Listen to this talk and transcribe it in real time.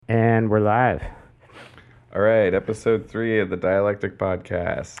we're live. All right, episode 3 of the Dialectic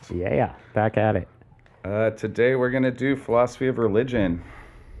podcast. Yeah, back at it. Today we're going to do philosophy of religion.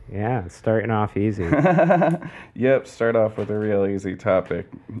 Yeah, starting off easy. Yep, start off with a real easy topic.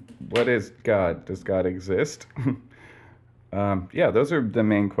 What is God? Does God exist? Those are the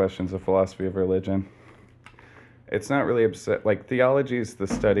main questions of philosophy of religion. It's not really like theology is the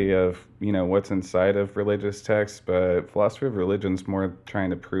study of, what's inside of religious texts, but philosophy of religion is more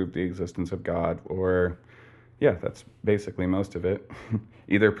trying to prove the existence of God, or yeah, that's basically most of it.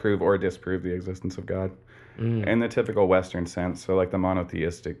 Either prove or disprove the existence of God in the typical Western sense. So like the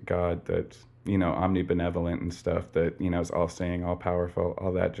monotheistic God that's, omnibenevolent and stuff that, is all seeing, all powerful,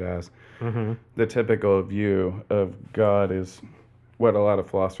 all that jazz. Mm-hmm. The typical view of God is what a lot of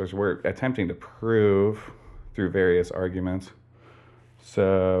philosophers were attempting to prove through various arguments.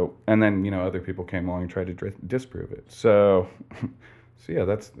 So, and then, other people came along and tried to disprove it. So yeah,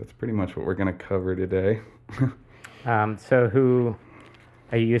 that's pretty much what we're going to cover today.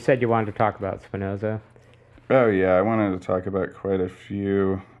 You said you wanted to talk about Spinoza? Oh yeah, I wanted to talk about quite a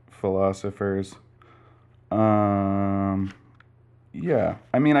few philosophers. Yeah,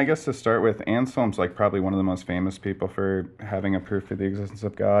 I mean, I guess to start with, Anselm's like probably one of the most famous people for having a proof for the existence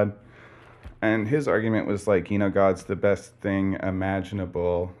of God. And his argument was like, God's the best thing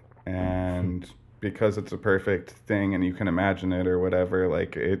imaginable, and because it's a perfect thing and you can imagine it or whatever,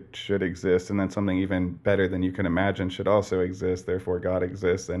 like it should exist, and then something even better than you can imagine should also exist, therefore God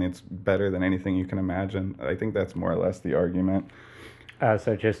exists, and it's better than anything you can imagine. I think that's more or less the argument.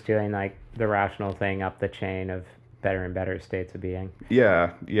 So just doing like the rational thing up the chain of better and better states of being.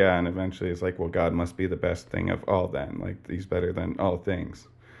 Yeah, and eventually it's like, well, God must be the best thing of all then, like he's better than all things.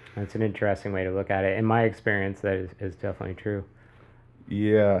 That's an interesting way to look at it. In my experience, that is definitely true.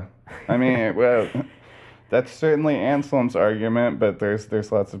 Yeah, I mean, well, that's certainly Anselm's argument, but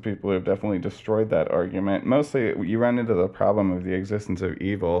there's lots of people who have definitely destroyed that argument. Mostly, you run into the problem of the existence of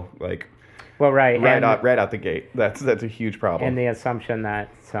evil, like, well, right out the gate. That's a huge problem. And the assumption that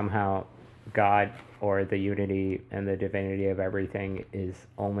somehow God or the unity and the divinity of everything is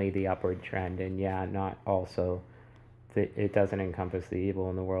only the upward trend, and not also. It doesn't encompass the evil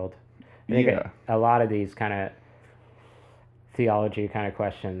in the world. I think a lot of these kind of theology kind of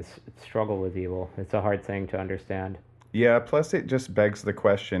questions struggle with evil. It's a hard thing to understand. Yeah, plus it just begs the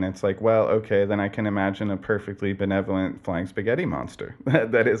question. It's like, well, okay, then I can imagine a perfectly benevolent flying spaghetti monster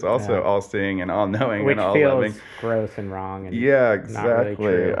that is also all-seeing and all-knowing and all-loving. Which feels gross and wrong and yeah, exactly. Not really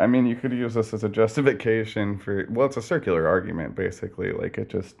true. I mean, you could use this as a justification for, well, it's a circular argument, basically. Like,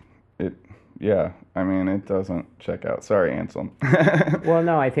 yeah, I mean, it doesn't check out. Sorry, Anselm. Well,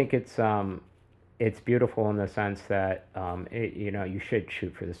 no, I think it's beautiful in the sense that you should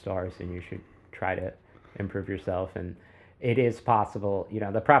shoot for the stars and you should try to improve yourself, and it is possible.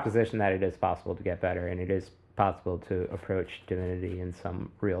 The proposition that it is possible to get better and it is possible to approach divinity in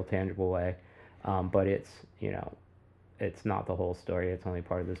some real tangible way, but it's not the whole story. It's only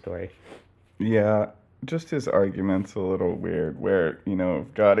part of the story. Yeah. Just his argument's a little weird, where,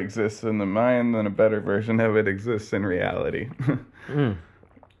 if God exists in the mind, then a better version of it exists in reality.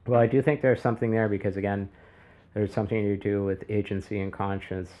 Well, I do think there's something there because, again, there's something to do with agency and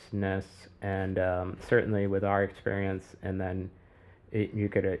consciousness, and certainly with our experience, and then you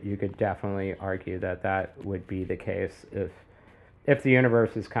could definitely argue that would be the case if the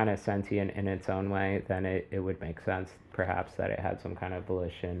universe is kind of sentient in its own way, then it would make sense, perhaps, that it had some kind of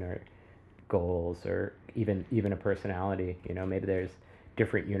volition or goals or even a personality. Maybe there's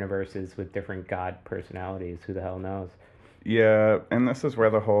different universes with different God personalities. Who the hell knows? Yeah, and this is where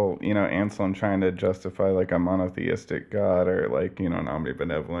the whole, Anselm trying to justify like a monotheistic God or like, an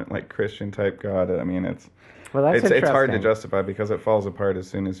omnibenevolent like Christian type God. I mean, it's hard to justify because it falls apart as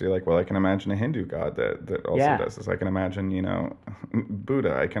soon as you're like, well, I can imagine a Hindu God that also does this. I can imagine,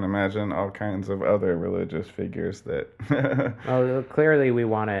 Buddha. I can imagine all kinds of other religious figures that. Well, clearly we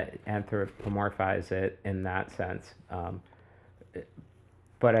want to anthropomorphize it in that sense.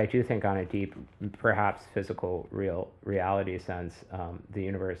 But I do think on a deep, perhaps physical, reality sense, the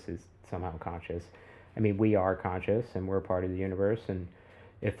universe is somehow conscious. I mean, we are conscious and we're part of the universe, and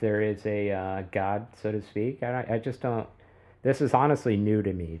if there is a God, so to speak, I just don't. This is honestly new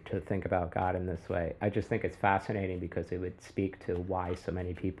to me to think about God in this way. I just think it's fascinating because it would speak to why so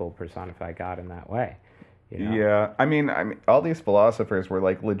many people personify God in that way. you know? Yeah, I mean, all these philosophers were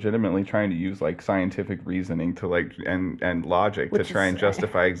like legitimately trying to use like scientific reasoning to like and logic to Which try is and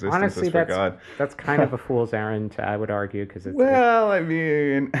justify existences honestly, for God. that's kind of a fool's errand, I would argue, because Well, I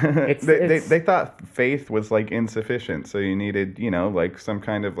mean, it's they thought faith was like insufficient, so you needed, like some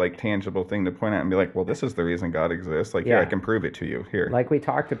kind of like tangible thing to point out and be like, well, this is the reason God exists. Like, here, I yeah, can prove it to you. Here. like we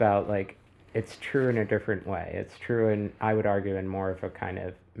talked about, like it's true in a different way. It's true in, I would argue, in more of a kind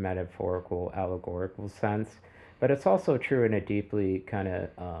of metaphorical, allegorical sense, but it's also true in a deeply kind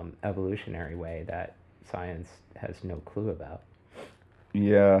of evolutionary way that science has no clue about.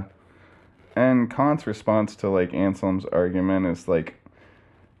 Yeah. And Kant's response to like Anselm's argument is like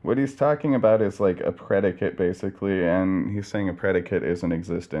what he's talking about is like a predicate basically, and he's saying a predicate is an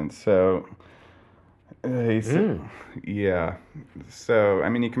existence. So he's Mm. yeah. So I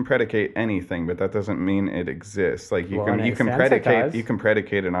mean, you can predicate anything, but that doesn't mean it exists. Like you Well, in can you a can sense, it predicate does. you can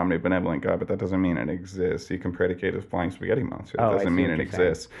predicate an omnibenevolent God, but that doesn't mean it exists. You can predicate a flying spaghetti monster. That Oh, I doesn't see mean what it you're saying.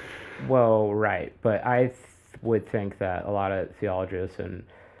 exists. Well, right, but would think that a lot of theologians and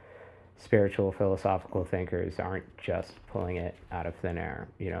spiritual philosophical thinkers aren't just pulling it out of thin air.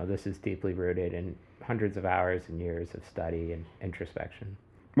 This is deeply rooted in hundreds of hours and years of study and introspection.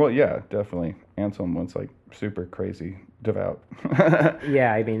 Well, yeah, definitely. Anselm was like super crazy devout.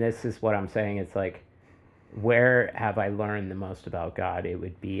 Yeah, I mean, this is what I'm saying. It's like, where have I learned the most about God? It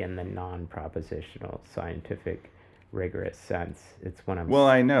would be in the non-propositional, scientific, rigorous sense. Well,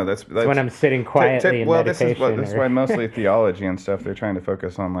 I know It's when I'm sitting quietly in well. This is what meditation, this is why or mostly theology and stuff they're trying to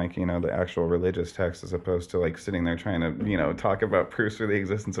focus on, like the actual religious text as opposed to like sitting there trying to talk about proofs for the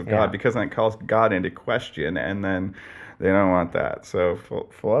existence of God, yeah, because then it calls God into question, and then they don't want that. So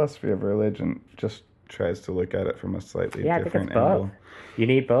philosophy of religion just tries to look at it from a slightly yeah. I think it's different both. angle. You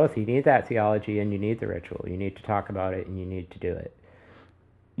need both. You need that theology, and you need the ritual. You need to talk about it, and you need to do it.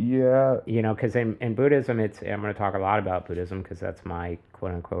 Yeah, Because in Buddhism, I'm going to talk a lot about Buddhism because that's my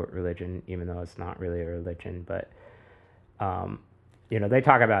quote unquote religion, even though it's not really a religion. But um, they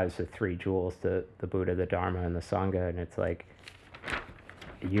talk about it as the three jewels: the Buddha, the Dharma, and the Sangha. And it's like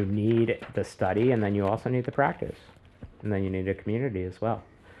you need the study, and then you also need the practice, and then you need a community as well,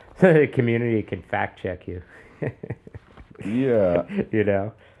 so the community can fact check you. yeah. you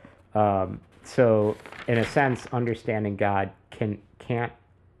know. So in a sense, understanding God can't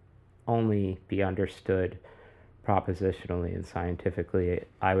only be understood propositionally and scientifically.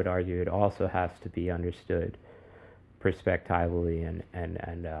 I would argue it also has to be understood perspectively and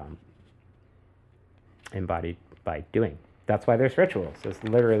embodied by doing. That's why there's rituals. That's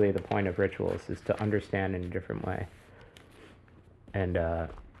literally the point of rituals, is to understand in a different way. And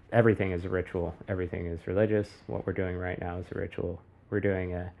everything is a ritual. Everything is religious. What we're doing right now is a ritual. We're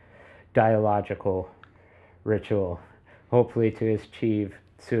doing a dialogical ritual, hopefully to achieve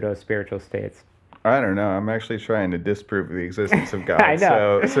pseudo spiritual states. I don't know. I'm actually trying to disprove the existence of I God.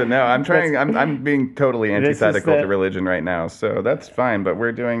 know. So no, I'm trying. I'm being totally This is antithetical to the religion right now. So that's fine. But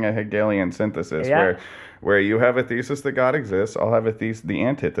we're doing a Hegelian synthesis yeah. where you have a thesis that God exists. I'll have a thesis, the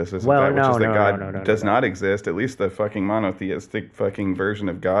antithesis of Well, that, which is no, that no, no, no, God no, no, does no. not exist. At least the fucking monotheistic fucking version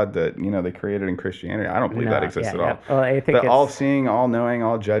of God that they created in Christianity. I don't believe that No, exists yeah, at yeah. all. Well, I think The it's all-seeing, all-knowing,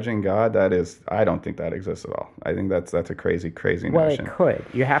 all-judging God, I don't think that exists at all. I think that's a crazy, crazy well, it notion. could.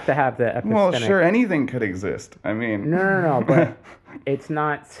 You have to have the Well, epistemic. sure, anything could exist. I mean, No, no, no, but it's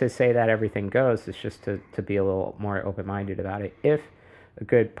not to say that everything goes. It's just to be a little more open-minded about it. If a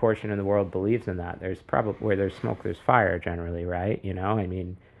good portion of the world believes in that, there's probably, where there's smoke, there's fire generally, right? I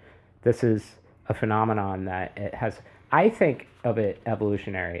mean, this is a phenomenon that it has. I think of it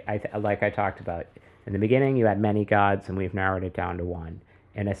evolutionary. Like I talked about in the beginning, you had many gods, and we've narrowed it down to one.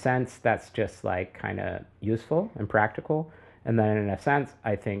 In a sense, that's just like kind of useful and practical. And then in a sense,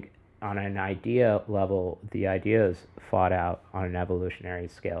 I think on an idea level, the idea is fought out on an evolutionary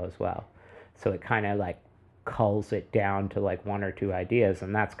scale as well. So it kind of like culls it down to like one or two ideas,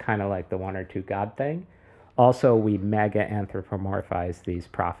 and that's kind of like the one or two God thing. Also, we mega anthropomorphize these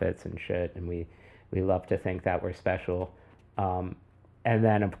prophets and shit, and we love to think that we're special. Um, and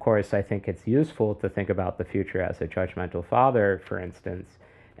then, of course, I think it's useful to think about the future as a judgmental father, for instance,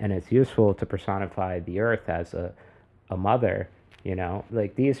 and it's useful to personify the earth as a mother.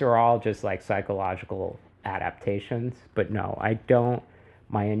 Like these are all just like psychological adaptations. But no, I don't.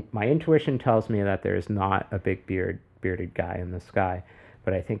 My intuition tells me that there is not a big bearded guy in the sky,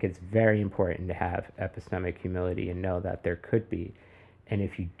 but I think it's very important to have epistemic humility and know that there could be. And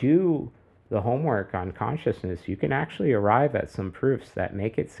if you do the homework on consciousness, you can actually arrive at some proofs that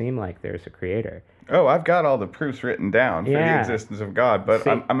make it seem like there's a creator. oh, I've got all the proofs written down for the Yeah. existence of God, but See,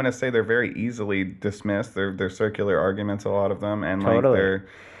 I'm going to say they're very easily dismissed. They're circular arguments, a lot of them, and like totally.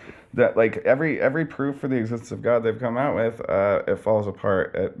 that like every proof for the existence of God they've come out with, it falls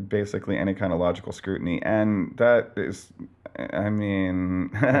apart at basically any kind of logical scrutiny, and that is, I mean,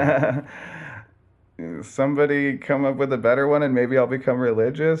 Yeah. somebody come up with a better one, and maybe I'll become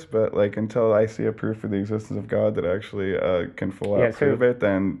religious. But like until I see a proof for the existence of God that actually can full Yeah. out So prove it,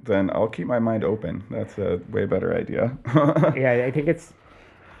 then I'll keep my mind open. That's a way better idea. yeah, I think it's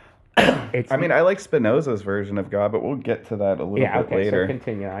I mean, I like Spinoza's version of God, but we'll get to that a little yeah. bit Okay. So later.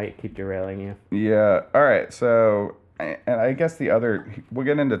 continue. I keep derailing you. Yeah. All right. So, and I guess the other, we'll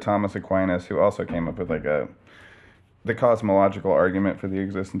get into Thomas Aquinas, who also came up with like the cosmological argument for the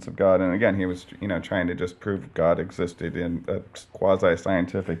existence of God. And again, he was, trying to just prove God existed in a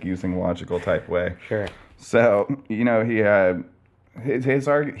quasi-scientific, using logical type way. Sure. So, he had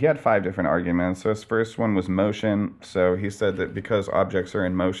he had five different arguments. So his first one was motion. So he said that because objects are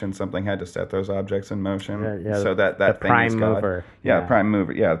in motion, something had to set those objects in motion. Yeah, So that the thing is prime God. mover. Yeah, Yeah. prime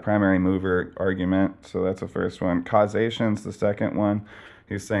mover. Yeah, the primary mover argument. So that's the first one. Causation's the second one.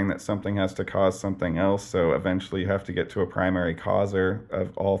 He's saying that something has to cause something else. So eventually you have to get to a primary causer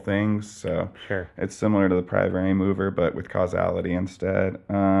of all things. So Sure. it's similar to the primary mover, but with causality instead.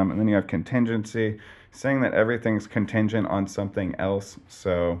 And then you have contingency, saying that everything's contingent on something else.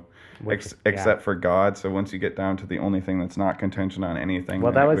 So Which yeah. except for God. So once you get down to the only thing that's not contingent on anything,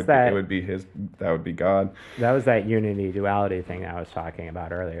 Well, then that it would be that would be God. was that unity duality thing that I was talking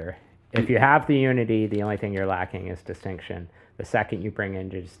about earlier. If you have the unity, the only thing you're lacking is distinction. The second you bring in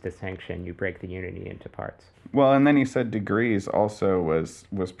just distinction, you break the unity into parts. Well, and then he said degrees also was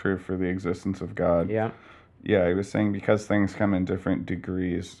proof for the existence of God. Yeah. Yeah, he was saying because things come in different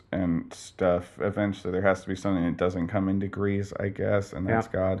degrees and stuff, eventually there has to be something that doesn't come in degrees, I guess, and that's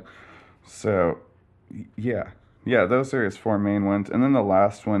God. So, yeah. Yeah, those are his four main ones. And then the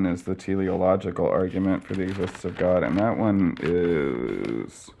last one is the teleological argument for the existence of God. And that one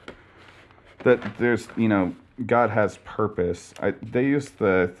is that there's, God has purpose. They use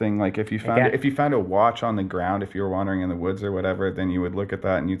the thing like if you found a watch on the ground, if you were wandering in the woods or whatever, then you would look at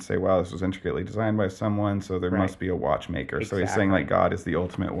that and you'd say, "Wow, this was intricately designed by someone, so there must be a watchmaker." Exactly. So he's saying like God is the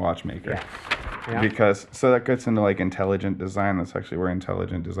ultimate watchmaker. Yeah. Because so that gets into like intelligent design. That's actually where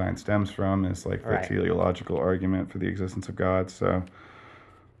intelligent design stems from. Is like the teleological argument for the existence of God. So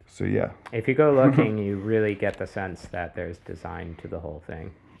yeah. If you go looking, you really get the sense that there's design to the whole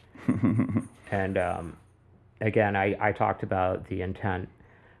thing. And again, I talked about the intent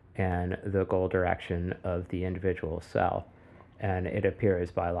and the goal direction of the individual cell, and it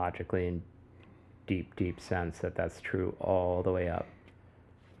appears biologically in deep sense that that's true all the way up.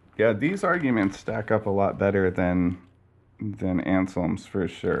 Yeah, these arguments stack up a lot better than Anselm's for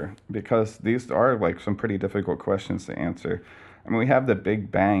sure, because these are like some pretty difficult questions to answer. I mean, we have the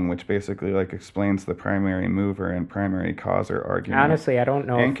Big Bang, which basically like explains the primary mover and primary causer argument. Honestly, I don't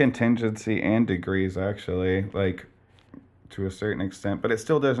know. And contingency and degrees, actually, like to a certain extent, but it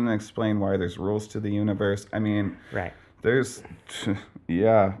still doesn't explain why there's rules to the universe. I mean, there's,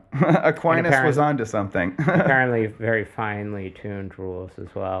 yeah, Aquinas was onto something. Apparently, very finely tuned rules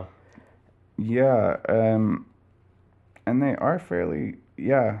as well. Yeah, and they are fairly,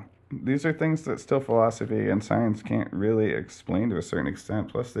 these are things that still philosophy and science can't really explain to a certain extent.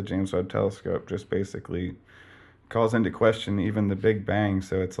 Plus, the James Webb Telescope just basically calls into question even the Big Bang.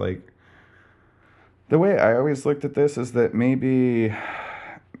 So it's like, the way I always looked at this is that maybe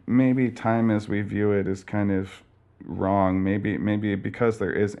time as we view it is kind of wrong. Maybe because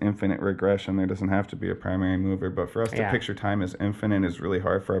there is infinite regression, there doesn't have to be a primary mover. But for us to picture time as infinite is really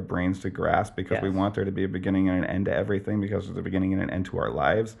hard for our brains to grasp, because we want there to be a beginning and an end to everything, because there's a beginning and an end to our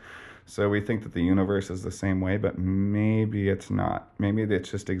lives. So we think that the universe is the same way, but maybe it's not. Maybe it's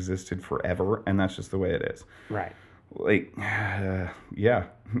just existed forever, and that's just the way it is. Right. Like, yeah,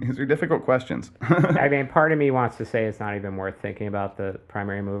 these are difficult questions. I mean, part of me wants to say it's not even worth thinking about the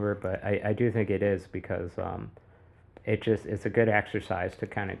primary mover, but I do think it is, because it's a good exercise to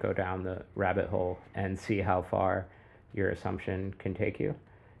kind of go down the rabbit hole and see how far your assumption can take you.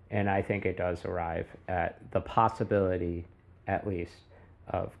 And I think it does arrive at the possibility, at least,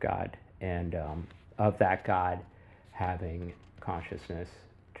 of God, and of that God having consciousness,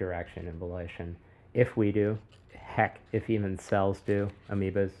 direction, and volition. If we do, heck, if even cells do,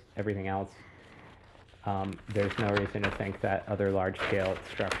 amoebas, everything else, there's no reason to think that other large-scale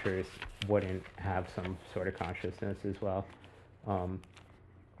structures wouldn't have some sort of consciousness as well.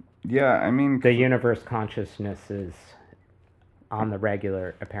 Yeah, I mean, the universe consciousness is on the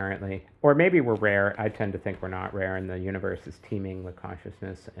regular, apparently. Or maybe we're rare. I tend to think we're not rare, and the universe is teeming with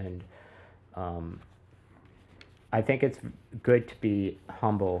consciousness. And I think it's good to be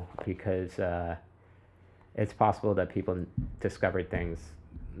humble, because it's possible that people discovered things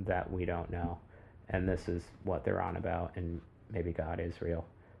that we don't know, and this is what they're on about, and maybe God is real.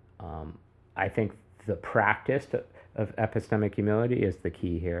 I think the practice of epistemic humility is the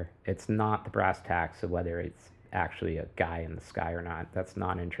key here. It's not the brass tacks of whether it's actually a guy in the sky or not. That's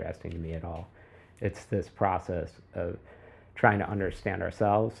not interesting to me at all. It's this process of trying to understand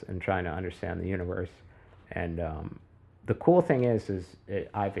ourselves and trying to understand the universe. And the cool thing is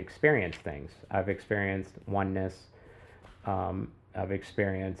I've experienced things. I've experienced oneness. I've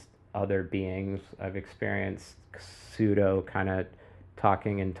experienced other beings. I've experienced pseudo kind of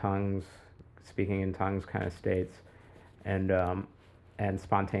talking in tongues, speaking in tongues kind of states, and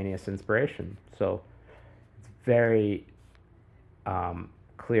spontaneous inspiration. So it's very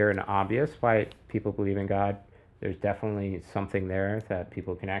clear and obvious why people believe in God. There's definitely something there that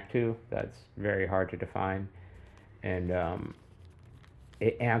people connect to that's very hard to define, and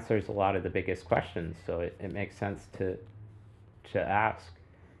it answers a lot of the biggest questions. So it makes sense to ask.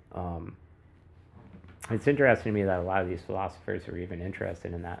 It's interesting to me that a lot of these philosophers are even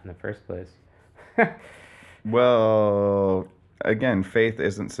interested in that in the first place. Well, again, faith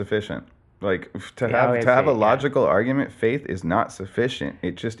isn't sufficient. Like to Yeah, have a yeah. logical argument, faith is not sufficient.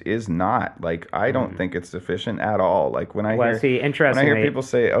 It just is not. Like I don't think it's sufficient at all. Like when I Well, hear see, when I hear interestingly, people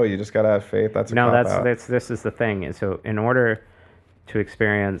say, "Oh, you just gotta have faith," that's a no, cop out. this is the thing. So, in order to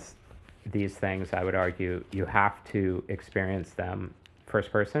experience these things, I would argue you have to experience them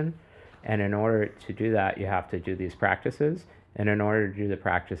first person, and in order to do that, you have to do these practices. And in order to do the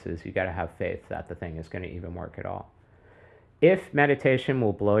practices, you got to have faith that the thing is going to even work at all. If meditation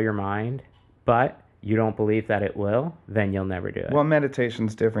will blow your mind, but you don't believe that it will, then you'll never do it. Well,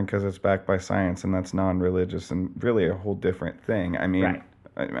 meditation's different because it's backed by science, and that's non-religious and really a whole different thing. I mean, Right.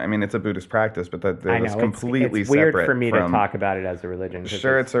 I mean, it's a Buddhist practice, but I that is know completely it's weird separate for me from. to talk about it as a religion. 'Cause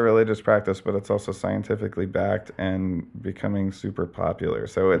Sure, it's a religious practice, but it's also scientifically backed and becoming super popular.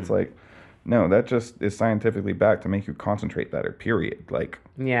 So it's like, no, that just is scientifically backed to make you concentrate better, period. Like,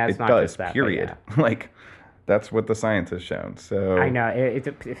 Yeah, it's it not does, just that, but period. yeah. Like, that's what the science has shown. So I know.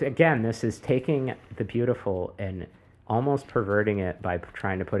 Again, this is taking the beautiful and almost perverting it by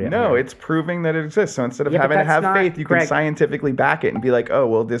trying to put it. no, under- it's proving that it exists. So instead of Yeah, but having to that's have not- faith, you can Greg- scientifically back it and be like, oh,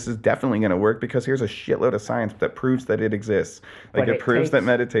 well, this is definitely going to work because here's a shitload of science that proves that it exists. Like, But it it proves that takes-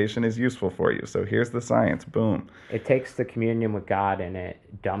 meditation is useful for you. So here's the science. Boom. It takes the communion with God and it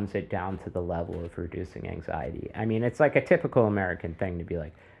dumbs it down to the level of reducing anxiety. I mean, it's like a typical American thing to be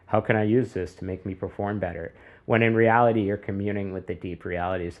like, how can I use this to make me perform better? When in reality, you're communing with the deep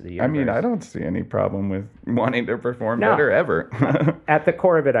realities of the I universe. mean, I don't see any problem with wanting to perform No. better ever. At the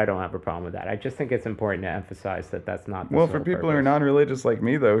core of it, I don't have a problem with that. I just think it's important to emphasize that that's not the Well, sole for people who are purpose. non-religious like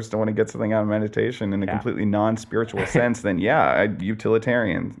me, though, who still want to get something out of meditation in a Yeah. completely non-spiritual sense, then yeah,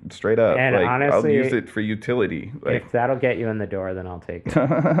 utilitarian, straight up. And like, I'll honestly, use it for utility. Like, If that'll get you in the door, then I'll take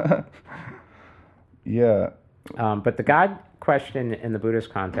it. yeah. But the God question in the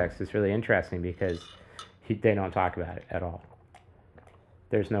Buddhist context is really interesting because they don't talk about it at all.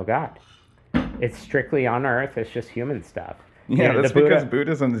 There's no God. It's strictly on Earth. It's just human stuff. Yeah, the that's Buddha- because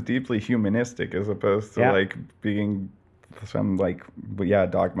Buddhism is deeply humanistic as opposed to Yeah. like being some like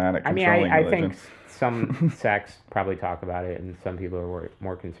dogmatic I mean, controlling I religion. think some sects probably talk about it, and some people are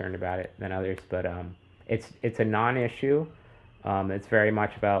more concerned about it than others. But it's a non-issue. It's very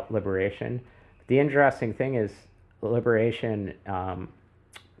much about liberation. The interesting thing is liberation,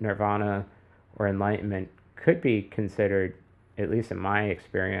 nirvana, or enlightenment could be considered, at least in my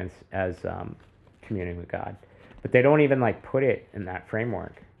experience, as communing with God. But they don't even like put it in that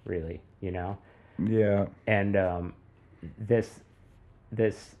framework, really, you know. Yeah. And this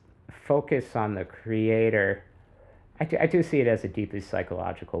focus on the creator, I do see it as a deeply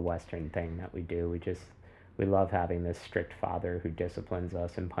psychological Western thing that we do. We love having this strict father who disciplines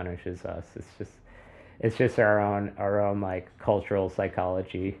us and punishes us. It's just our own like cultural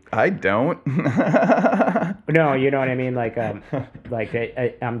psychology. I don't. No, you know what I mean. Like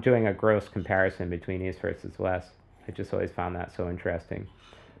I'm doing a gross comparison between East versus West. I just always found that so interesting.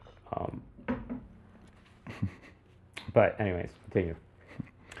 But anyways, continue.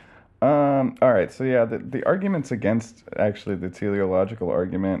 All right. So yeah, the arguments against actually the teleological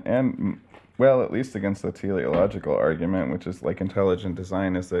argument, and well, at least against the teleological argument, which is like intelligent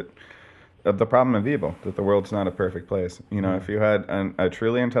design, is that The problem of evil, that the world's not a perfect place. You know, Mm. if you had a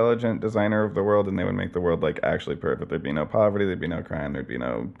truly intelligent designer of the world and they would make the world like actually perfect, there'd be no poverty, there'd be no crime, there'd be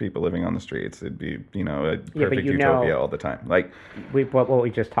no people living on the streets, it'd be, you know, a Yeah, but perfect utopia all the time. Like, what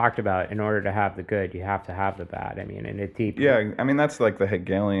we just talked about. In order to have the good, you have to have the bad. I mean, in a deep, yeah, I mean, that's like the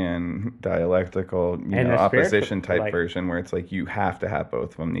Hegelian dialectical, you and know, the spiritual, opposition type like version where it's like you have to have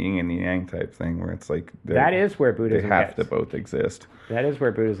both of them, the yin and the yang type thing, where it's like that is where they Buddhism have to gets. both exist. That is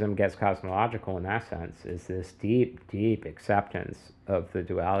where Buddhism gets cosmological in that sense. Is this deep, deep acceptance of the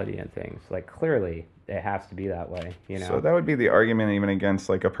duality in things? Like clearly, it has to be that way. You So know. that would be the argument even against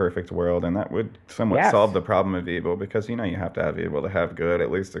like a perfect world, and that would somewhat Yes. solve the problem of evil because you know you have to have evil to have good, at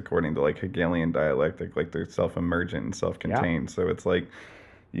least according to like Hegelian dialectic, like they're self-emergent and Yeah. self-contained. So it's like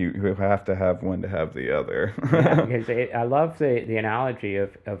you have to have one to have the other. Yeah, because I love the analogy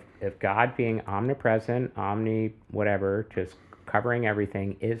of God being omnipresent, omni whatever, just covering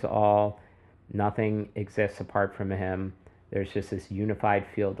everything, is all, nothing exists apart from Him. There's just this unified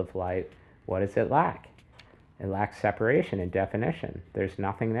field of light. What does it lack? It lacks separation and definition. There's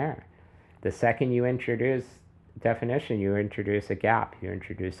nothing there. The second you introduce definition, you introduce a gap, you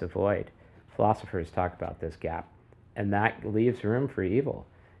introduce a void. Philosophers talk about this gap, and that leaves room for evil.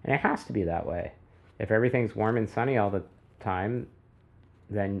 And it has to be that way. If everything's warm and sunny all the time,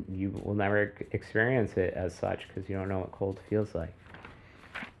 then you will never experience it as such because you don't know what cold feels like.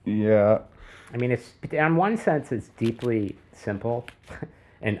 Yeah. I mean, it's in one sense it's deeply simple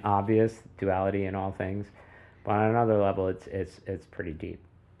and obvious duality in all things, but on another level it's pretty deep,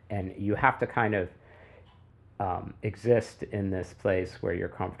 and you have to kind of exist in this place where you're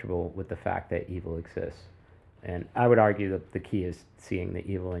comfortable with the fact that evil exists. And I would argue that the key is seeing the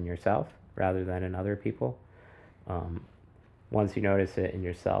evil in yourself rather than in other people. Um, Once you notice it in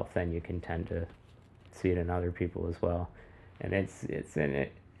yourself, then you can tend to see it in other people as well. And it's in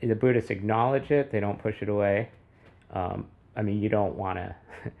it. The Buddhists acknowledge it; they don't push it away. I mean, you don't want to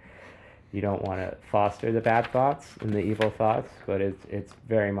you don't want to foster the bad thoughts and the evil thoughts, but it's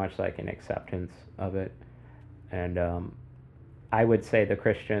very much like an acceptance of it. And I would say the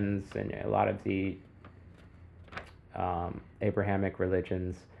Christians and a lot of the Abrahamic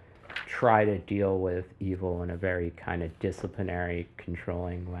religions try to deal with evil in a very kind of disciplinary,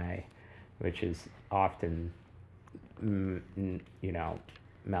 controlling way, which is often, you know,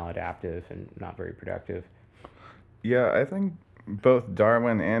 maladaptive and not very productive. Yeah, I think both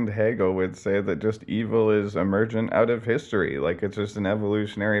Darwin and Hegel would say that just evil is emergent out of history. Like it's just an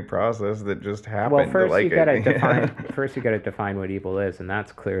evolutionary process that just Well, happened. first you Like gotta it, define. yeah. First, you gotta define what evil is, and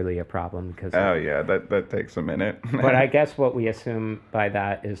that's clearly a problem because. Oh yeah, that takes a minute. But I guess what we assume by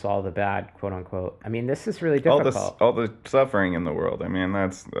that is all the bad, quote unquote. I mean, this is really difficult. All the suffering in the world. I mean,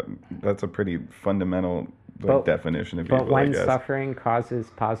 that's a pretty fundamental like, But definition of but evil, I when guess. suffering causes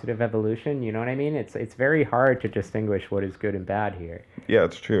positive evolution, you know what I mean? It's very hard to distinguish what is good and bad here. Yeah,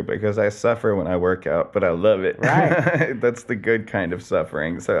 it's true because I suffer when I work out, but I love it. Right. That's the good kind of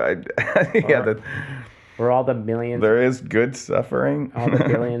suffering. So yeah, Or or all the millions, there is good suffering. all the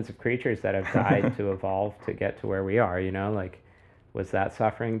billions of creatures that have died to evolve to get to where we are. You know, like was that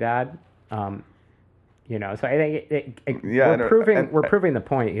suffering bad? You know, so I think Yeah, we're proving the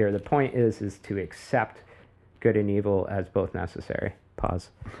point here. The point is to accept good and evil as both necessary.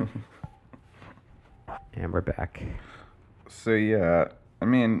 Pause. And we're back. So yeah, I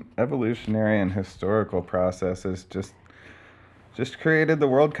mean, evolutionary and historical processes just created the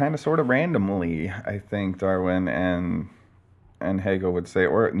world kind of sort of randomly. I think Darwin and Hegel would say,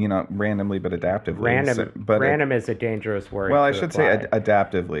 or you know, randomly but adaptively. Random is a dangerous word. Well, I to should apply. say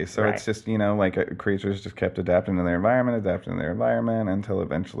adaptively. So Right. it's just you know, like creatures just kept adapting to their environment, until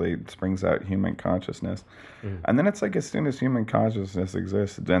eventually it springs out human consciousness. And then it's like as soon as human consciousness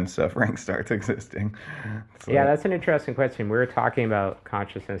exists, then suffering starts existing. So, Yeah, that's an interesting question. We were talking about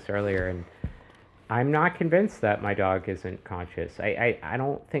consciousness earlier, and I'm not convinced that my dog isn't conscious. I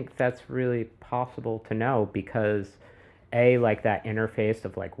don't think that's really possible to know because, A, like that interface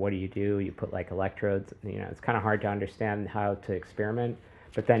of like, what do? You put like electrodes, you know, it's kind of hard to understand how to experiment.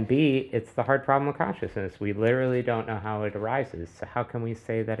 But then B, it's the hard problem of consciousness. We literally don't know how it arises. So how can we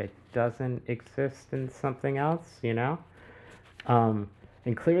say that it doesn't exist in something else, you know?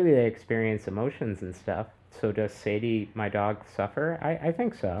 And clearly they experience emotions and stuff. So does Sadie, my dog, suffer? I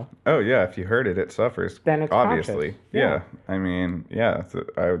think so. oh yeah, if you heard it, it suffers. Then it's Obviously, conscious. yeah. I mean, yeah,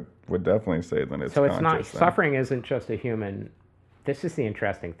 I would definitely say that it's So it's not, conscious then. suffering isn't just a human. This is the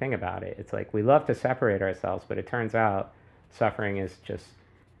interesting thing about it. It's like we love to separate ourselves, but it turns out suffering is just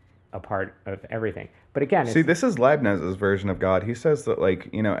a part of everything. But again, See, it's this is Leibniz's version of God. He says that like,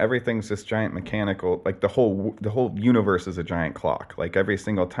 everything's this giant mechanical, like the whole universe is a giant clock. Like every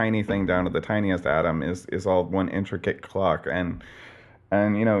single tiny thing down to the tiniest atom is all one intricate clock. And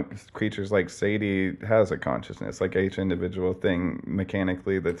creatures like Sadie has a consciousness. Like each individual thing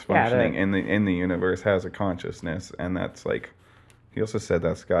mechanically that's yeah, functioning in the universe has a consciousness, and that's like he also said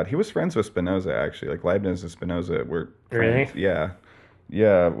that's God. He was friends with Spinoza actually. Like Leibniz and Spinoza were really. friends. Yeah,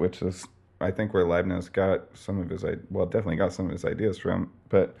 yeah, which is I think where Leibniz got some of his definitely got some of his ideas from.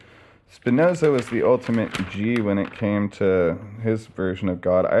 But Spinoza was the ultimate G when it came to his version of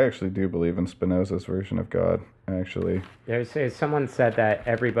God. I actually do believe in Spinoza's version of God. Actually, Someone said that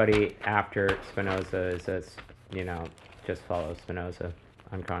everybody after Spinoza is just follows Spinoza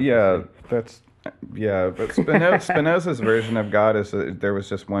yeah, unconsciously. that's yeah. But Spinoza's version of God is that there was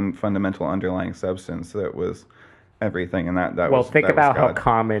just one fundamental underlying substance that was everything, and that Well, think that was about how God.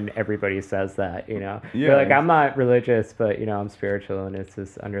 common everybody says that. They're Yeah, like, I'm not religious, but I'm spiritual, and it's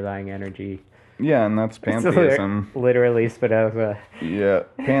this underlying energy. yeah, and that's It's pantheism. literally Spinoza. Yeah,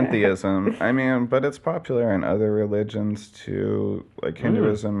 pantheism. I mean, but it's popular in other religions too, like Mm,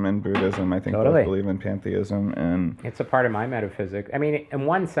 Hinduism and Buddhism. I think both totally. believe in pantheism, and It's a part of my metaphysics. I mean, in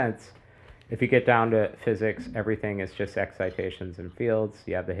one sense, if you get down to physics, everything is just excitations and fields.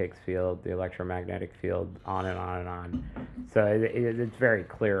 You have the Higgs field, the electromagnetic field, on and on and on. So it's very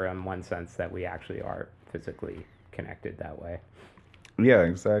clear in one sense that we actually are physically connected that way. yeah,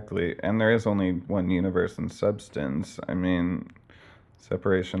 exactly. And there is only one universe in substance. I mean,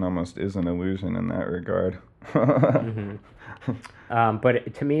 separation almost is an illusion in that regard. Hmm.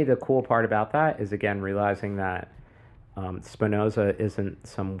 But to me, the cool part about that is again realizing that Spinoza isn't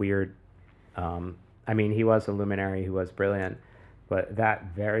some weird. I mean, he was a luminary, he was brilliant, but that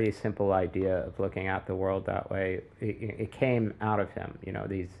very simple idea of looking at the world that way, it came out of him.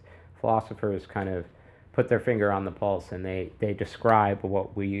 These philosophers kind of put their finger on the pulse and they describe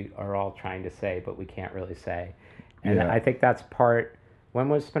what we are all trying to say, but we can't really say. And Yeah. I think that's part. When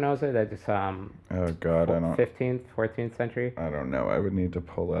was Spinoza? That's Oh God, 15th, 14th century. I don't know. I would need to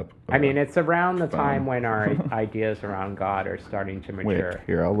pull up I a mean, it's around the time phone. when our ideas around God are starting to Wait, mature,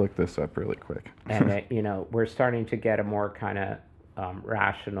 here, I'll look this up really quick. and we're starting to get a more kind of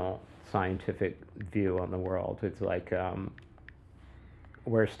rational, scientific view on the world. It's like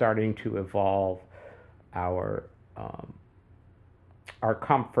we're starting to evolve our um, our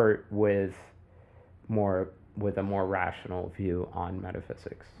comfort more with a more rational view on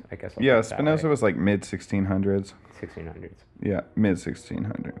metaphysics. I guess I'll put Yeah, it that way. Spinoza was like mid 1600s. 1600s. Yeah, mid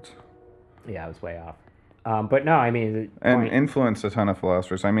 1600s. Yeah, I was way off. But no, I mean the And point. influenced a ton of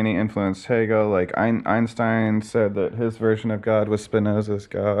philosophers. I mean, he influenced Hegel. Like Einstein said that his version of God was Spinoza's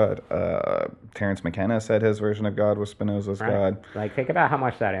God. Terence McKenna said his version of God was Spinoza's Right. God. Like, think about how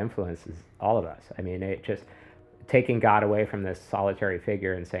much that influences all of us. I mean, it just taking God away from this solitary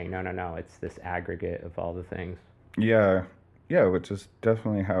figure and saying, no, no, no, it's this aggregate of all the things. Yeah, yeah, which is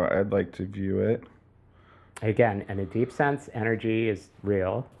definitely how I'd like to view it. Again, in a deep sense, energy is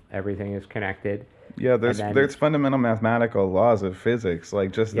real, everything is connected. Yeah, And there's then, fundamental mathematical laws of physics.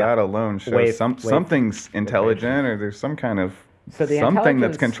 Like just that yep, alone shows wave something's equations. intelligent, or there's some kind of So the something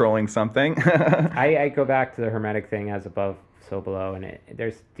that's intelligence, controlling something. I go back to the Hermetic thing as above, so below, and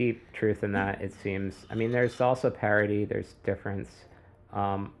there's deep truth in that, it seems. I mean, there's also parity, there's difference.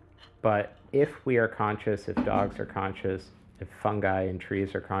 Um, but if we are conscious, if dogs are conscious, if fungi and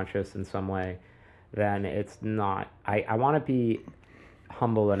trees are conscious in some way, then it's not. I want to be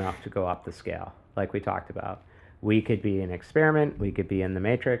humble enough to go up the scale, like we talked about. We could be an experiment, we could be in the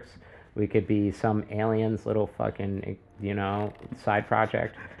Matrix, we could be some alien's little fucking, side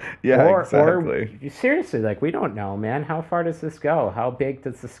project. Yeah, Or exactly. seriously, like, we don't know, man. How far does this go? How big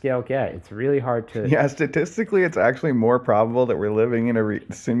does the scale get? It's really hard to. Yeah, statistically, it's actually more probable that we're living in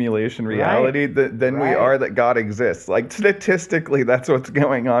a simulation Right, reality than we right. are that God exists. Like, statistically, that's what's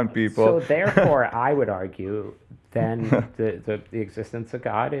going on, people. So therefore, I would argue then the existence of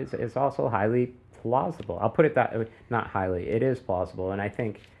God is also highly plausible. I'll put it that not highly, it is plausible, and I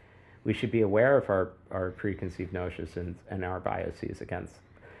think we should be aware of our preconceived notions and our biases against.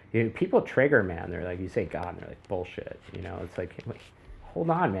 People trigger, man. They're like, you say God, and they're like, bullshit. It's like, wait, hold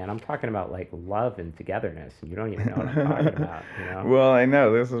on, man. I'm talking about like love and togetherness, and you don't even know what I'm talking about. Well, I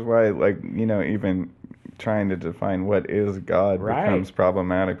know this is why, like, even trying to define what is God Right? becomes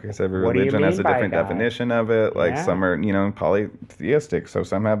problematic because every What do you religion has mean a by different God? definition of it. Like, Yeah, some are, polytheistic, so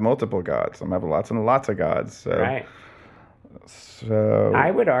some have multiple gods, some have lots and lots of gods. So, right. so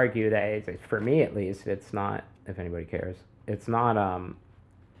I would argue that for me at least, it's not. If anybody cares, it's not.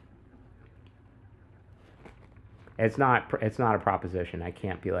 It's not a proposition. I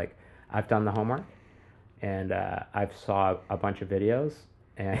can't be like, I've done the homework, and I've saw a bunch of videos,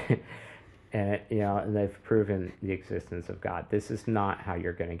 and and they've proven the existence of God. This is not how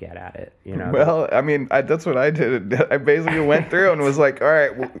you're going to get at it. Well, I mean, that's what I did. I basically went through and was like, all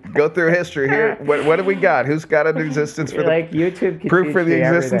right, we'll go through history here. What do we got? Who's got an existence for the like YouTube can proof for teach the me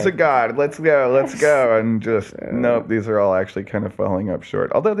existence everything. of God? Let's go. And just, nope, these are all actually kind of falling up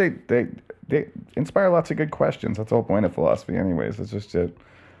short. Although they inspire lots of good questions. That's the whole point of philosophy anyways. It's just to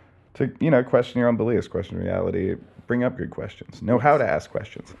question your own beliefs, question reality, bring up good questions, know how Yes. to ask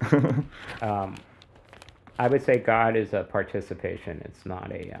questions. Um, I would say God is a participation. It's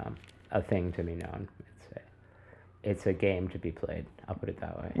not a thing to be known. It's a game to be played. I'll put it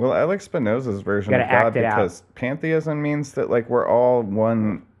that way. Well, I like Spinoza's version You of got to act God it out. because pantheism means that like we're all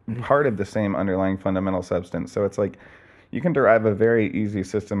one part of the same underlying fundamental substance. So it's like you can derive a very easy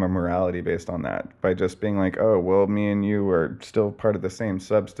system of morality based on that by just being like, oh, well, me and you are still part of the same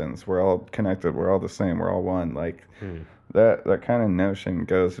substance. We're all connected. We're all the same. We're all one. Like Hmm. that kind of notion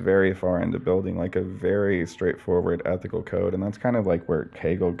goes very far into building like a very straightforward ethical code, and that's kind of like where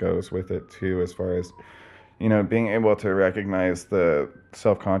Hegel goes with it too, as far as being able to recognize the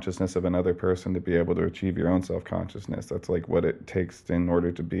self-consciousness of another person to be able to achieve your own self-consciousness. That's like what it takes in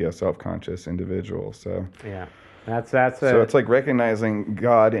order to be a self-conscious individual. So Yeah, that's so a it's like recognizing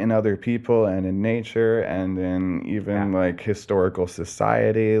God in other people and in nature and in yeah. even like historical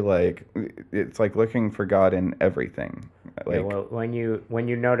society. Like it's like looking for God in everything. Yeah, Like well, when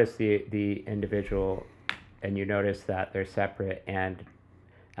you notice the individual, and you notice that they're separate and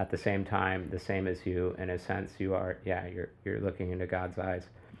at the same time the same as you, in a sense, you are, yeah, you're looking into God's eyes.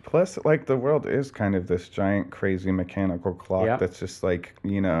 plus, like, the world is kind of this giant, crazy mechanical clock Yep, that's just like,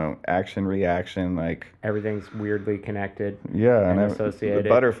 action, reaction, like, everything's weirdly connected yeah, and and the associated.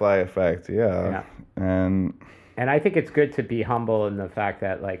 butterfly effect, yeah. Yeah, And and I think it's good to be humble in the fact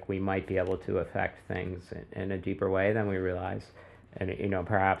that like we might be able to affect things in a deeper way than we realize, and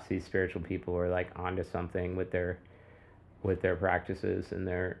perhaps these spiritual people are like onto something with their practices and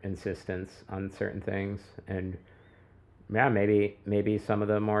their insistence on certain things. And yeah, maybe some of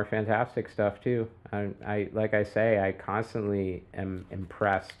the more fantastic stuff too. I like I say, I constantly am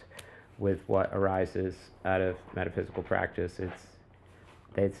impressed with what arises out of metaphysical practice.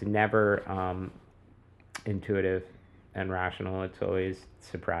 It's never intuitive and rational. It's always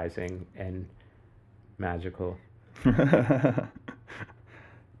surprising and magical.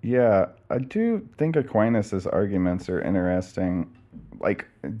 yeah, I do think Aquinas's arguments are interesting. Like,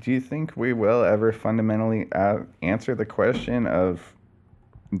 do you think we will ever fundamentally answer the question of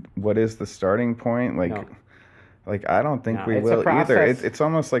what is the starting point? No, Like I don't think no, we it's a will either. process. It's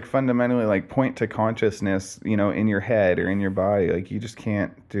almost like fundamentally like point to consciousness, in your head or in your body. Like you just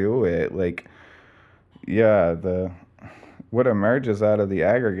can't do it. Like yeah, the what emerges out of the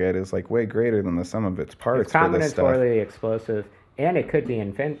aggregate is like way greater than the sum of its It's parts for this stuff. combinatorially explosive, and it could be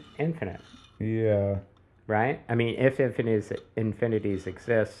infinite, Yeah. right? I mean, if infinities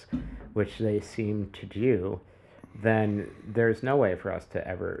exist, which they seem to do, then there's no way for us to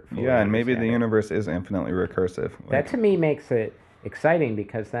ever fully Yeah, and maybe the understand it. universe is infinitely recursive. That Like to me makes it exciting,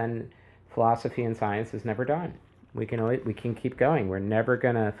 because then philosophy and science is never done. We can keep going. We're never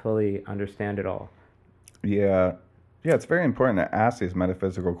gonna fully understand it all. yeah. Yeah, it's very important to ask these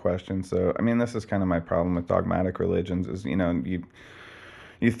metaphysical questions. So, I mean, this is kind of my problem with dogmatic religions is,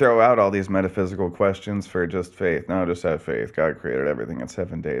 you throw out all these metaphysical questions for just faith. No, just have faith. God created everything in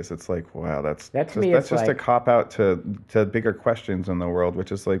 7 days. It's like, wow, That to me is that's just a like, cop out to bigger questions in the world,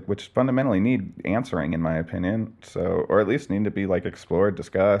 which fundamentally need answering, in my opinion. So, or at least need to be like explored,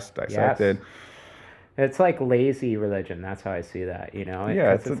 discussed, yes, dissected. it's like lazy religion. That's how I see that. Yeah,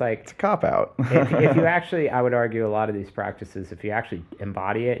 Because it's like, it's a cop out. if you actually, I would argue a lot of these practices, if you actually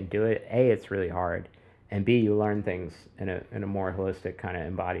embody it and do it, A, it's really hard, and B, you learn things in a more holistic kind of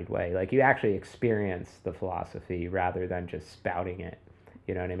embodied way. Like you actually experience the philosophy rather than just spouting it.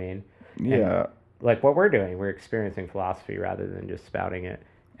 You know what I mean? And Yeah. like what we're doing, we're experiencing philosophy rather than just spouting it.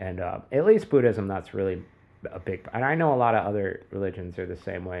 And at least Buddhism, that's really a big. And I know a lot of other religions are the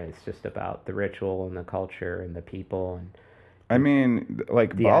same way. It's just about the ritual and the culture and the people and I mean,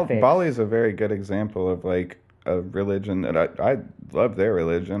 like the ethics. Bali is a very good example of like a religion that I love their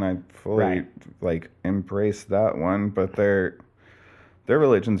religion. I fully Right. like embrace that one, but their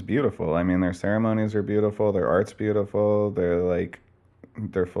religion's beautiful. I mean, their ceremonies are beautiful, their art's beautiful,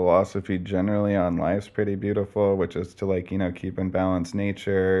 their philosophy generally on life's pretty beautiful, which is to like, keep in balance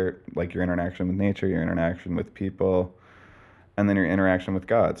nature, like your interaction with nature, your interaction with people, and then your interaction with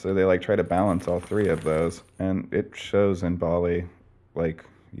God. So they like try to balance all three of those, and it shows in Bali. Like,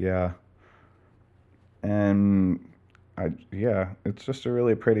 yeah, and Yeah, it's just a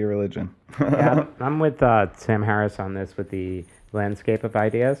really pretty religion. Yeah, I'm with Sam Harris on this with the landscape of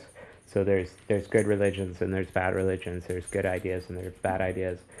ideas. So there's good religions and there's bad religions. There's good ideas and there's bad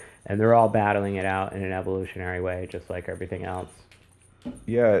ideas, and they're all battling it out in an evolutionary way, just like everything else.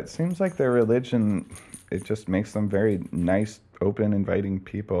 Yeah, it seems like their religion, it just makes them very nice, open, inviting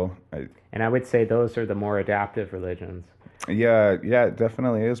people. And I would say those are the more adaptive religions. Yeah, yeah, it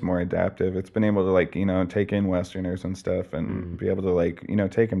definitely is more adaptive. It's been able to like, take in Westerners and stuff and Mm, be able to like,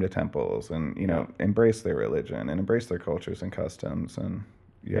 take them to temples and, yeah, embrace their religion and embrace their cultures and customs. And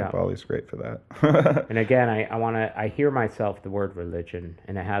yeah, yeah. Bali's great for that. And again, I hear myself the word religion,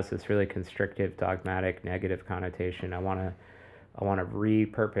 and it has this really constrictive, dogmatic, negative connotation. I want to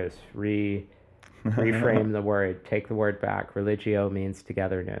repurpose, reframe the word, take the word back. Religio means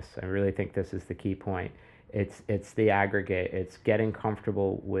togetherness. I really think this is the key point. It's the aggregate. It's getting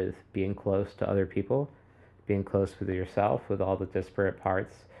comfortable with being close to other people, being close with yourself, with all the disparate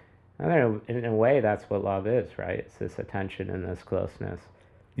parts. I don't know, in a way, that's what love is, right? It's this attention and this closeness.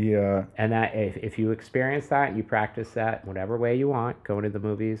 Yeah, And that if you experience that, you practice that whatever way you want, going to the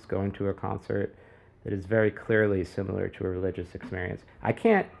movies, going to a concert, it is very clearly similar to a religious experience. I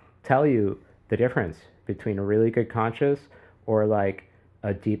can't tell you the difference between a really good conscious or like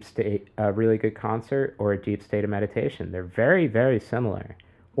a deep state, a really good concert or a deep state of meditation. They're very, very similar.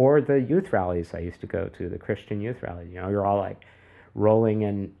 Or the youth rallies I used to go to, the Christian youth rallies. You know, you're all like rolling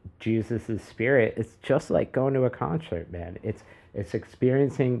in Jesus's spirit. It's just like going to a concert, man. It's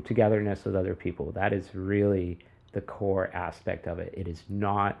experiencing togetherness with other people. That is really the core aspect of it. It is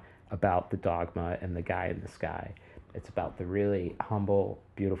not about the dogma and the guy in the sky. It's about the really humble,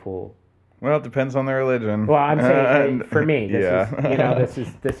 beautiful. well, it depends on the religion. Well, I'm saying for me, this is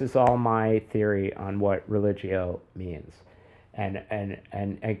Yeah. this is all my theory on what religio means, and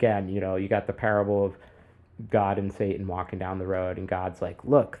again, you got the parable of God and Satan walking down the road, and God's like,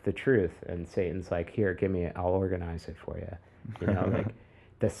 "Look, the truth," and Satan's like, "Here, give me it. I'll organize it for you." Like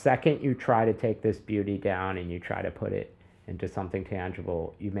the second you try to take this beauty down and you try to put it into something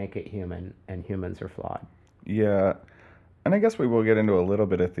tangible, you make it human, and humans are flawed. Yeah. And I guess we will get into a little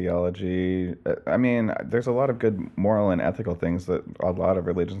bit of theology. I mean, there's a lot of good moral and ethical things that a lot of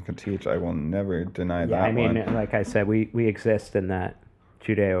religions can teach. I will never deny Yeah, I that mean, one. like I said, we exist in that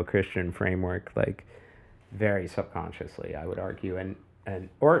Judeo-Christian framework, like very subconsciously, I would argue, and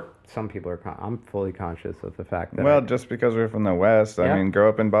or some people are. I'm fully conscious of the fact that Well, just because we're from the West, I yeah, mean, grow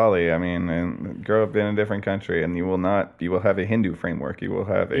up in Bali, I mean, and grow up in a different country, and you will have a Hindu framework, you will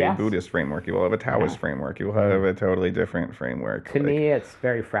have a yes, Buddhist framework, you will have a yeah. Taoist framework, you will Mm. have a totally different framework. To Like, me, it's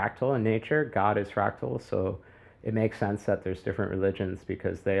very fractal in nature. God is fractal, so it makes sense that there's different religions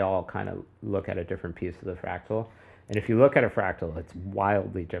because they all kind of look at a different piece of the fractal. And if you look at a fractal, it's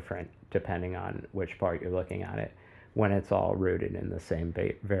wildly different depending on which part you're looking at it when it's all rooted in the same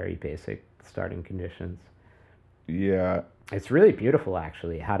very basic starting conditions. yeah, It's really beautiful,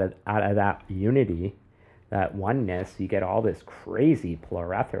 actually, how to, out of that unity, that oneness, you get all this crazy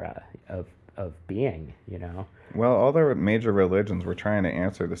plethora of being. well, all the major religions were trying to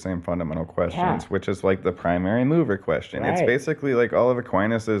answer the same fundamental Yeah, questions, which is like the primary mover question. It's right. basically like all of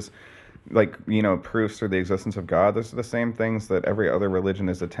Aquinas' like, proofs for the existence of God. Those are the same things that every other religion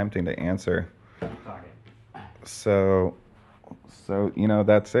is attempting to answer. Sorry. So,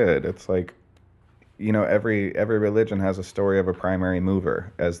 that's it. It's like, every religion has a story of a primary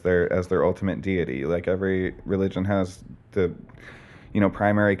mover as their ultimate deity. Like every religion has the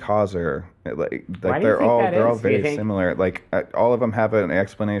primary causer. Why Like do you think that they're all is? Do you very think similar. Like all of them have an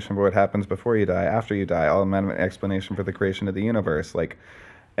explanation for what happens before you die, after you die. All of them have an explanation for the creation of the universe. Like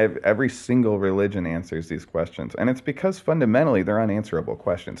every single religion answers these questions, and it's because fundamentally they're unanswerable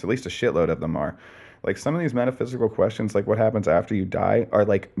questions. At least a shitload of them are. Like some of these metaphysical questions, like what happens after you die, are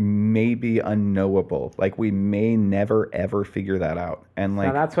like maybe unknowable. Like we may never ever figure that out. And no?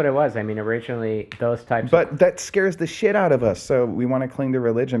 like, That's what it was. I mean, originally those types of but that scares the shit out of us. So we want to cling to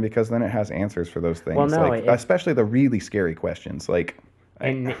religion because then it has answers for those well, things. no, Like especially the really scary questions. Like, I,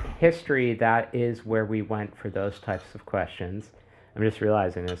 in history, that is where we went for those types of questions. I'm just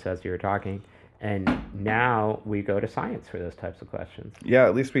realizing this as you were talking. And now we go to science for those types of questions. yeah,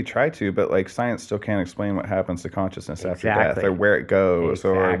 at least we try to. But like science still can't explain what happens to consciousness after death, or Exactly. where it goes,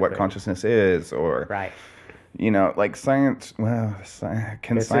 or what Exactly. consciousness is, or Right. like science. Well,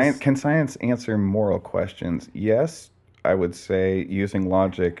 can This science is, can science answer moral questions? Yes, I would say using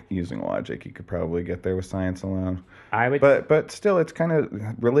logic. Using logic, you could probably get there with science alone. I would, But still, it's kind of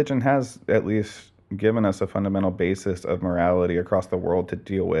religion has at least given us a fundamental basis of morality across the world to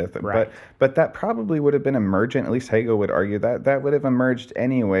deal with. Right. But that probably would have been emergent. At least Hegel would argue that that would have emerged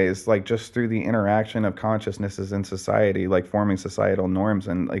anyways, like just through the interaction of consciousnesses in society, like forming societal norms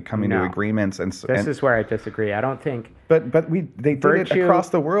and like coming to No. agreements This is where I disagree. I don't think but they did it virtue. across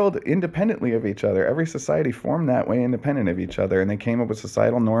the world independently of each other. Every society formed that way independent of each other, and they came up with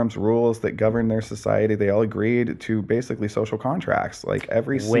societal norms, rules that govern their society. They all agreed to basically social contracts. Like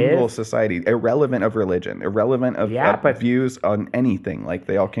every single With society, irrelevant of religion, irrelevant of yeah, but views on anything, like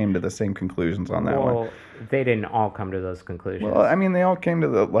they all came to the same conclusions on that one. well, they didn't all come to those conclusions. Well, I mean, they all came to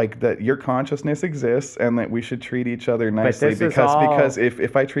the like that your consciousness exists and that we should treat each other But nicely this is all because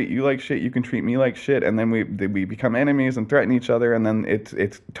if I treat you like shit, you can treat me like shit, and then we become enemies and threaten each other, and then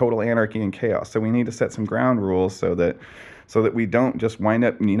it's total anarchy and chaos. So we need to set some ground rules so that we don't just wind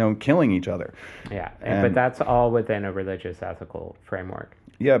up killing each other. yeah, but And that's all within a religious ethical framework.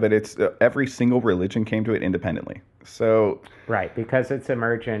 yeah, but it's every single religion came to it independently. So Right, because it's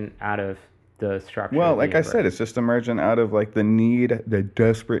emergent out of the structure well, of the like I said, universe. it's just emergent out of like the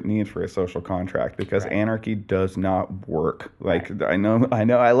desperate need for a social contract because Right. anarchy does not work. Like I know,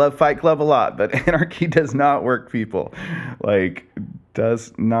 I love Fight Club a lot, but anarchy does not work, people. Like,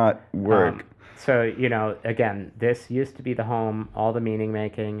 does not work. So, again, this used to be the home, all the meaning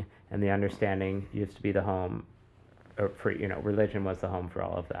making and the understanding used to be the home for, religion was the home for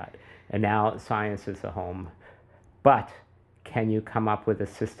all of that. And now science is the home. But can you come up with a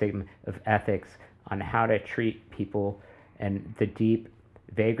system of ethics on how to treat people and the deep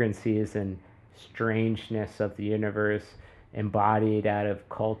vagrancies and strangeness of the universe embodied out of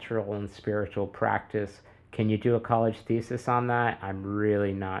cultural and spiritual practice? Can you do a college thesis on that? I'm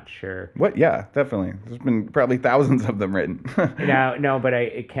really not sure. What? Yeah, definitely. There's been probably thousands of them written. No, but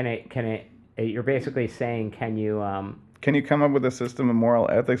can it? You're basically saying, can you? Can you come up with a system of moral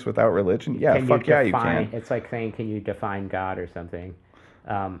ethics without religion? Yeah, Can fuck you yeah, you define? can. It's like saying, can you define God or something?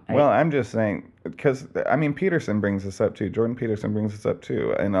 Well, I'm just saying, because, I mean, Peterson brings this up too. Jordan Peterson brings this up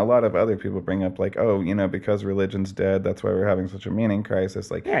too. And a lot of other people bring up, like, oh, because religion's dead, that's why we're having such a meaning crisis.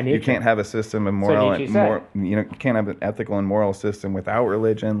 Like, Yeah, you Nietzsche. can't have a system of So Nietzsche said. you can't have an ethical and moral system without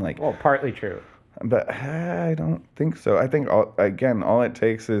religion. Like, Well, partly true. but I don't think so. I think, all it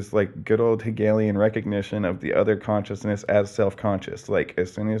takes is like good old Hegelian recognition of the other consciousness as self-conscious. Like,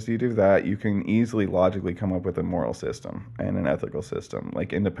 as soon as you do that, you can easily logically come up with a moral system and an ethical system,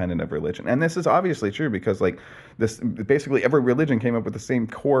 like independent of religion. And this is obviously true because, like, this basically every religion came up with the same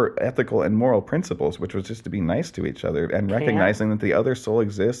core ethical and moral principles, which was just to be nice to each other and recognizing that the other soul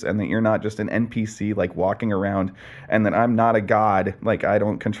exists and that you're not just an NPC, like walking around, and that I'm not a god, like I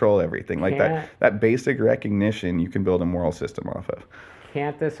don't control everything, like that basic recognition you can build a moral system off of.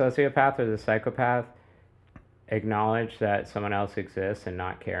 Can't the sociopath or the psychopath acknowledge that someone else exists and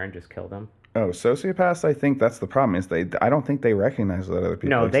not care and just kill them? Oh, sociopaths, I think that's the problem, is I don't think they recognize that other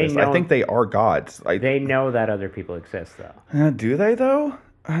people exist. They know. I think they are gods. They know that other people exist, though. Do they, though?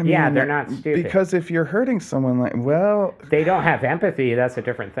 I Yeah, mean, they're not stupid. Because if you're hurting someone, like, well, They don't have empathy. That's a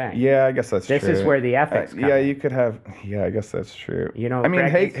different thing. yeah, I guess that's true. This is where the ethics come yeah, in. you could have. Yeah, I guess that's true. You know, I mean,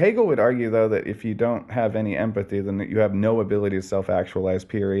 Greg, Hegel would argue though that if you don't have any empathy, then you have no ability to self-actualize.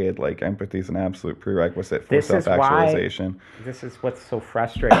 Period. Like empathy is an absolute prerequisite for This is why self-actualization. this is what's so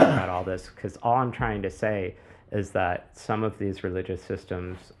frustrating about all this, because all I'm trying to say is that some of these religious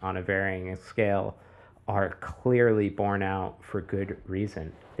systems on a varying scale are clearly borne out for good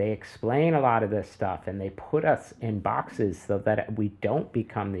reason. They explain a lot of this stuff and they put us in boxes so that we don't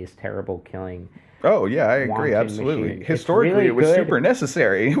become these terrible killing. Oh yeah, I agree. Wanton Absolutely. machine. It's Historically, really it was good. super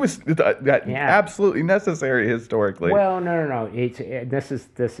necessary. It was absolutely necessary historically. Well, no. This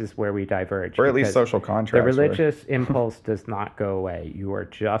is where we diverge. Or at least because social contracts. The religious impulse does not go away. You are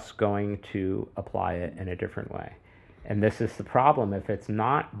just going to apply it in a different way. And this is the problem. If it's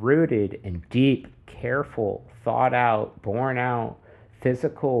not rooted in deep, careful, thought out, borne out,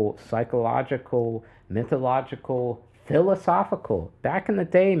 physical, psychological, mythological, philosophical. Back in the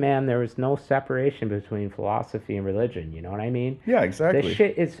day, man, there was no separation between philosophy and religion. You know what I mean? Yeah, exactly. This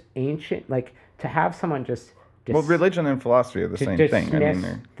shit is ancient. Like, to have someone just well, religion and philosophy are the same thing. I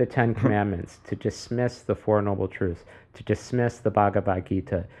mean, the Ten Commandments, to dismiss the Four Noble Truths, to dismiss the Bhagavad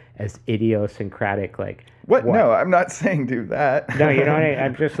Gita as idiosyncratic, like what? No, I'm not saying do that. No, you know what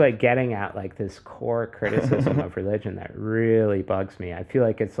I'm just like getting at, like this core criticism of religion that really bugs me. I feel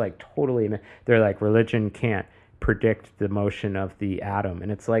like it's like totally. They're like, religion can't predict the motion of the atom,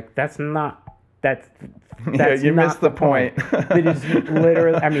 and it's like that's yeah, you not missed the point. It is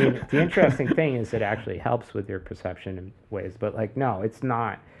literally. I mean, the interesting thing is it actually helps with your perception in ways, but like, no, it's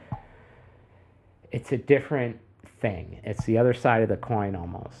not. It's a different thing. It's the other side of the coin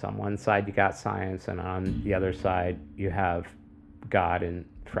almost. On one side you got science, and on the other side you have God and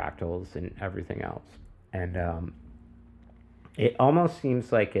fractals and everything else. And it almost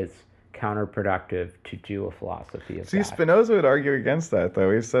seems like it's counterproductive to do a philosophy of See, God. Spinoza would argue against that,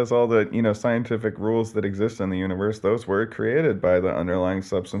 though. He says all the, scientific rules that exist in the universe, those were created by the underlying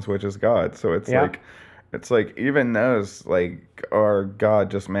substance, which is God. So Yeah. it's like even those like are God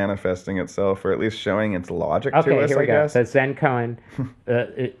just manifesting itself, or at least showing its logic to Okay, us, here we I go. guess. So Zen Cohen,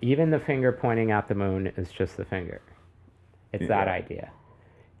 even the finger pointing at the moon is just the finger. It's that Yeah.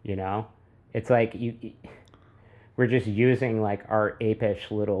 idea, It's like we're just using like our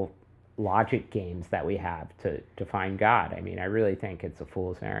apish little logic games that we have to define God. I mean, I really think it's a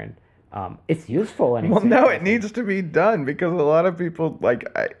fool's errand. It's useful and Well, it's no, it interesting. needs to be done because a lot of people like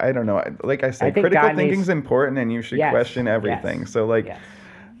I don't know. Like I I said, think critical God thinking needs. is important, and you should Yes, question yes, everything. So like, yes.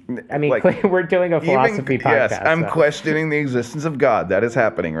 I mean, like we're doing a even philosophy yes, podcast, I'm so questioning the existence of God. That is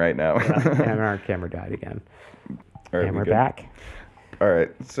happening right now. yeah. And our camera died again, All right, and we we're good? back. All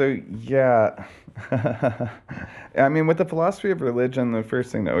right. So, yeah. I mean, with the philosophy of religion, the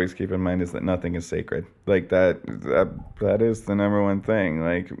first thing to always keep in mind is that nothing is sacred. Like that is the number one thing.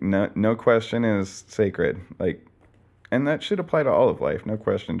 Like no question is sacred. Like, and that should apply to all of life. No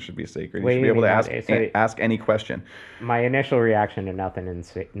question should be sacred. You What do should be you able mean to by ask that? So ask any question. my initial reaction to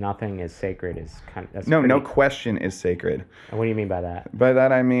nothing is sacred is that's No, no pretty. question is sacred. What do you mean by that? By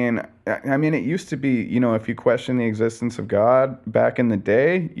that I mean it used to be, if you question the existence of God back in the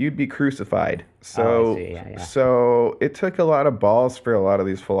day, you'd be crucified. Oh, I So see. Yeah, yeah. so it took a lot of balls for a lot of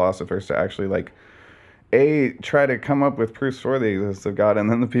these philosophers to actually like try to come up with proofs for the existence of God,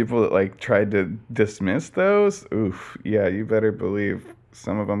 and then the people that like tried to dismiss those, oof, yeah, you better believe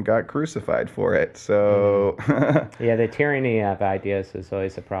some of them got crucified for it. So Yeah, the tyranny of ideas is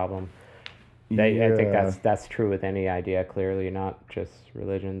always a problem. I think yeah. that's true with any idea. Clearly, not just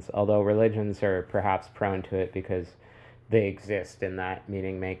religions. Although religions are perhaps prone to it because they exist in that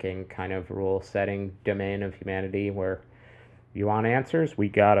meaning-making kind of rule-setting domain of humanity where you want answers, we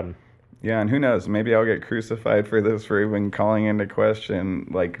got them. Yeah, and who knows? Maybe I'll get crucified for this, for even calling into question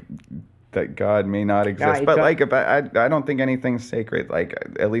like that God may not No, exist. But like, if I don't think anything's sacred. Like,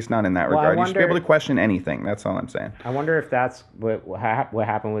 at least not in that Well, I regard. You should be able wonder. to question anything. That's all I'm saying. I wonder if that's what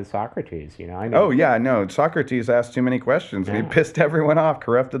happened with Socrates. I mean, Oh yeah, no. Socrates asked too many questions, and he yeah. pissed everyone off,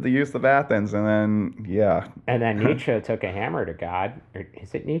 corrupted the youth of Athens, and then yeah. And then Nietzsche took a hammer to God. Or,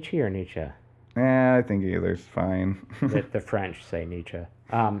 is it Nietzsche or Nietzsche? I think either's fine. The French say Nietzsche.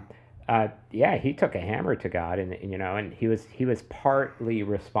 Yeah, he took a hammer to God, and he was partly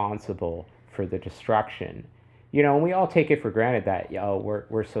responsible for the destruction. And we all take it for granted that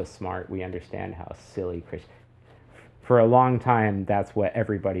we're so smart, we understand how silly Chris. For a long time, that's what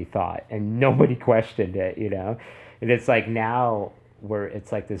everybody thought, and nobody questioned it. And it's like now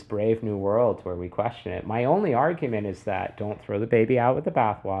it's like this brave new world where we question it. My only argument is that don't throw the baby out with the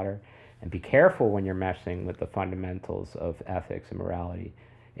bathwater, and be careful when you're messing with the fundamentals of ethics and morality.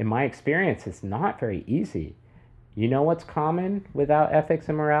 In my experience, it's not very easy. You know what's common without ethics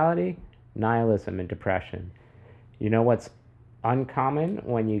and morality? Nihilism and depression. You know what's uncommon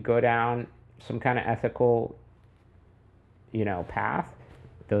when you go down some kind of ethical, path?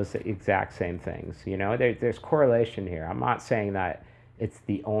 Those exact same things. There's correlation here. I'm not saying that it's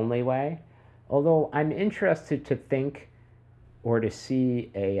the only way, although I'm interested to think or to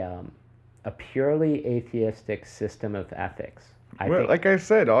see a purely atheistic system of ethics. Well, like I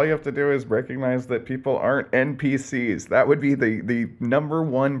said, all you have to do is recognize that people aren't NPCs. That would be the number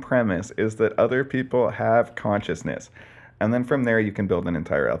one premise, is that other people have consciousness. And then from there, you can build an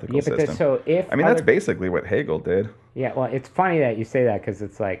entire ethical Yeah, but system. so if I mean, that's basically what Hegel did. Yeah, well, it's funny that you say that because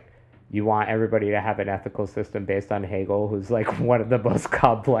it's like you want everybody to have an ethical system based on Hegel, who's like one of the most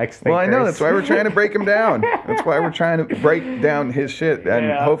complex thinkers. Well, I know. That's why we're trying to break him down. That's why we're trying to break down his shit. And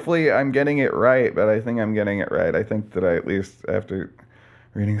Yeah. hopefully I'm getting it right, but I think I'm getting it right. I think that I, at least after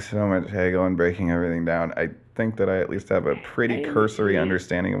reading so much Hegel and breaking everything down, I think that I at least have a pretty cursory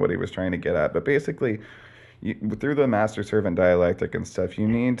understanding of what he was trying to get at. But basically, through the master-servant dialectic and stuff,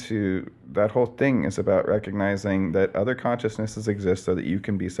 that whole thing is about recognizing that other consciousnesses exist so that you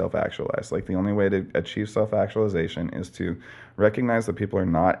can be self-actualized. Like, the only way to achieve self-actualization is to recognize that people are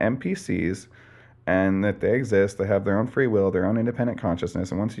not NPCs and that they exist, they have their own free will, their own independent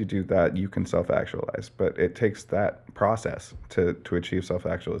consciousness, and once you do that, you can self-actualize. But it takes that process to achieve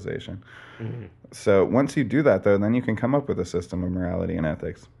self-actualization. Mm-hmm. So once you do that, though, then you can come up with a system of morality and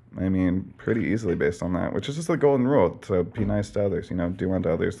ethics. I mean, pretty easily based on that, which is just the golden rule. So be nice to others, do unto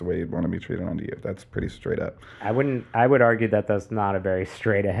others the way you'd want to be treated unto you. That's pretty straight up. I would argue that that's not a very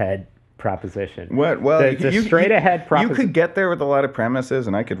straight ahead proposition. What? Well, The straight ahead you proposition. could get there with a lot of premises,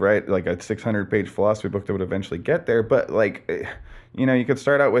 and I could write like a 600-page philosophy book that would eventually get there. But like, you could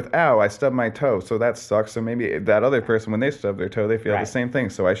start out with, "Ow, I stubbed my toe," so that sucks. So maybe that other person, when they stub their toe, they feel the Right. same thing.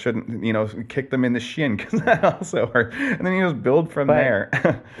 So I shouldn't, kick them in the shin because that also hurt. And then you just build from But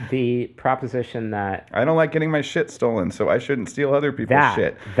there. the proposition that I don't like getting my shit stolen, so I shouldn't steal other people's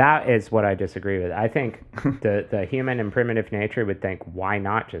shit. that is what I disagree with. I think the human and primitive nature would think, why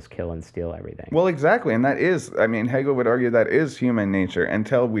not just kill and steal everything? Well, exactly, and that is, I mean, Hegel would argue that is human nature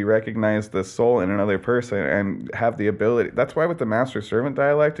until we recognize the soul in another person and have the ability. That's why with the master-servant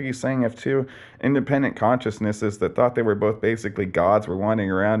dialectic, he's saying if two independent consciousnesses that thought they were both basically gods were wandering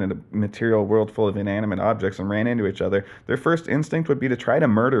around in a material world full of inanimate objects and ran into each other, their first instinct would be to try to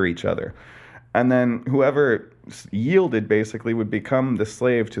murder each other. And then whoever yielded basically would become the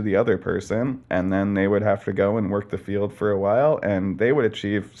slave to the other person, and then they would have to go and work the field for a while, and they would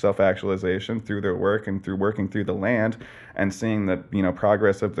achieve self-actualization through their work and through working through the land and seeing the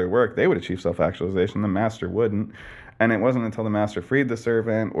progress of their work. They would achieve self-actualization. The master wouldn't. And it wasn't until the master freed the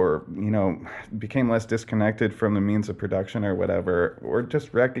servant or, became less disconnected from the means of production or whatever, or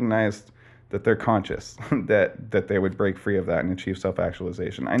just recognized that they're conscious, that they would break free of that and achieve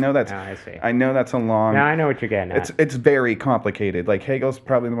self-actualization. I know that's I see. I know that's a long. Now I know what you're getting at. It's very complicated. Like Hegel's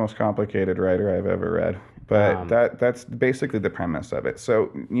probably the most complicated writer I've ever read. But that's basically the premise of it. So,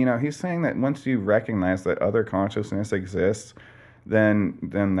 he's saying that once you recognize that other consciousness exists, then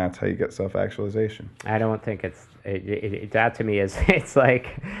that's how you get self-actualization. I don't think that to me is it's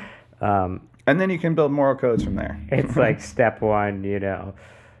like. And then you can build moral codes from there. It's like step one,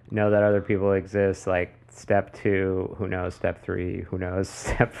 know that other people exist. Like step two, who knows? Step three, who knows?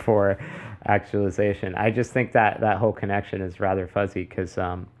 Step four, actualization. I just think that whole connection is rather fuzzy because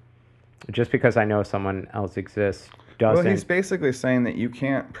just because I know someone else exists doesn't. Well, he's basically saying that you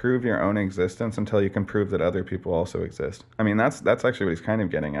can't prove your own existence until you can prove that other people also exist. I mean, that's actually what he's kind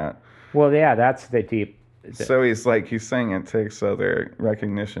of getting at. Well, yeah, that's the deep. So he's saying it takes other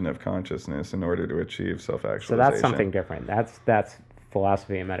recognition of consciousness in order to achieve self-actualization. So that's something different. That's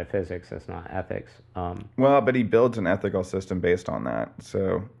philosophy and metaphysics. It's not ethics. Well, but he builds an ethical system based on that.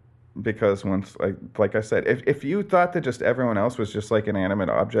 So, because once, like I said, if you thought that just everyone else was just like inanimate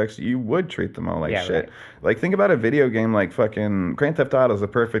objects, you would treat them all like shit. Right. Like, think about a video game like fucking Grand Theft Auto is a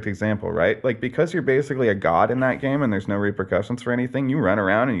perfect example, right? Like, because you're basically a god in that game and there's no repercussions for anything, you run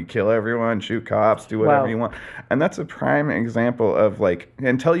around and you kill everyone, shoot cops, do whatever you want. And that's a prime example of, like,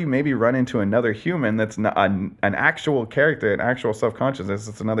 until you maybe run into another human that's not an actual character, an actual self-consciousness,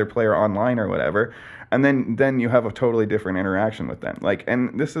 it's another player online or whatever, and then you have a totally different interaction with them. Like,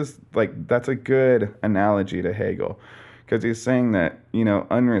 and this is like, that's a good analogy to Hegel, because he's saying that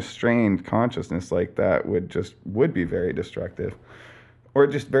unrestrained consciousness like that would be very destructive, or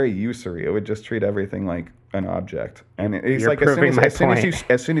just very usury. It would just treat everything like an object. And he's like, as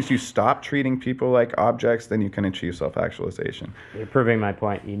soon as you stop treating people like objects, then you can achieve self-actualization. You're proving my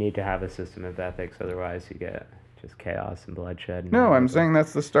point. You need to have a system of ethics, otherwise you get just chaos and bloodshed. No, I'm saying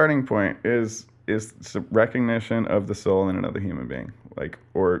that's the starting point. Is recognition of the soul in another human being, like,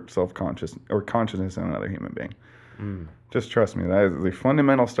 or self-conscious or consciousness in another human being. Just trust me, that is the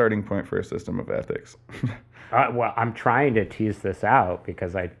fundamental starting point for a system of ethics. Well, I'm trying to tease this out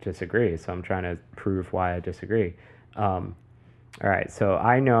because I disagree, so I'm trying to prove why I disagree. All right, so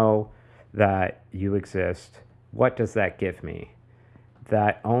I know that you exist. What does that give me?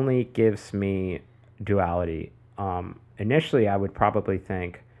 That only gives me duality. Initially, I would probably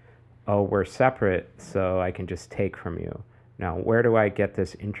think, oh, we're separate, so I can just take from you. Now, where do I get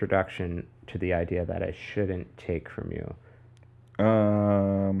this introduction to the idea that I shouldn't take from you?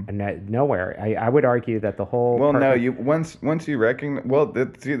 Nowhere. I would argue that the whole. Well, no. Once you recognize. Well,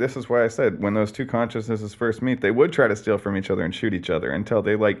 see, this is why I said when those two consciousnesses first meet, they would try to steal from each other and shoot each other until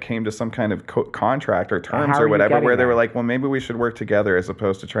they came to some kind of contract or terms or whatever, where they were like, well, maybe we should work together as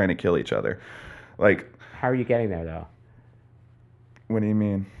opposed to trying to kill each other. Like. How are you getting there, though? What do you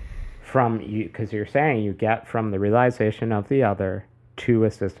mean? From you, because you're saying you get from the realization of the other to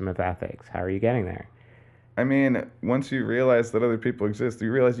a system of ethics. How are you getting there? I mean, once you realize that other people exist,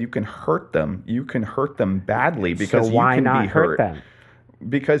 you realize you can hurt them. You can hurt them badly because so why you can not be hurt them?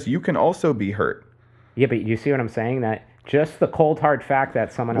 Because you can also be hurt. Yeah, but you see what I'm saying? That just the cold hard fact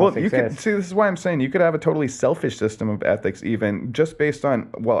that someone else exists. See, this is why I'm saying you could have a totally selfish system of ethics, even just based on,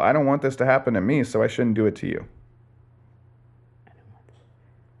 well, I don't want this to happen to me, so I shouldn't do it to you.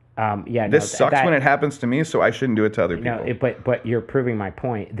 This sucks when it happens to me, so I shouldn't do it to other people. No, but you're proving my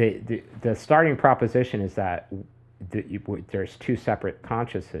point. The starting proposition is that there's two separate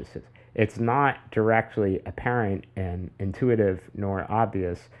consciousnesses. It's not directly apparent and intuitive nor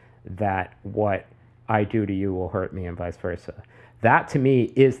obvious that what I do to you will hurt me and vice versa. That to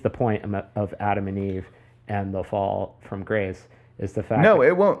me is the point of Adam and Eve and the fall from grace, is the fact No,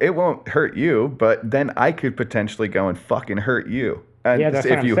 that, it won't hurt you, but then I could potentially go and fucking hurt you. yeah, And that's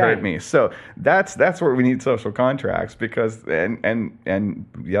what if I'm you hurt saying. me. So that's where we need social contracts, because and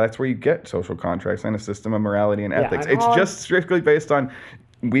yeah, that's where you get social contracts and a system of morality and Yeah, ethics. and It's all just strictly based on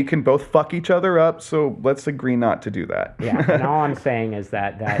we can both fuck each other up, so let's agree not to do yeah, and that. all I'm saying is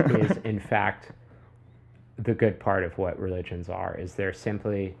that that is in fact the good part of what religions are. Is they're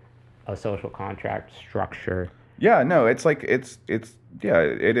simply a social contract structure. Yeah, no, it's like it's yeah,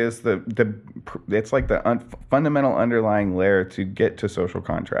 it is it's like the fundamental underlying layer to get to social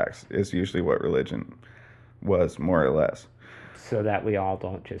contracts is usually what religion was, more or less. So that we all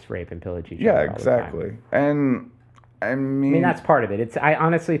don't just rape and pillage each Yeah, other all the time. exactly. And I I mean, mean, that's part of it. I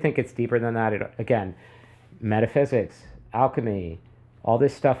honestly think it's deeper than that. Again, metaphysics, alchemy, all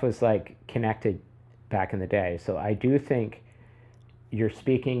this stuff was like connected back in the day. So I do think you're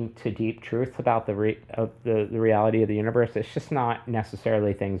speaking to deep truths about the reality of the universe. It's just not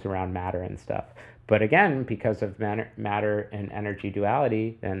necessarily things around matter and stuff. But again, because of matter and energy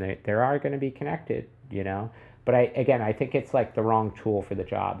duality, then they are going to be connected, you know. But I think it's like the wrong tool for the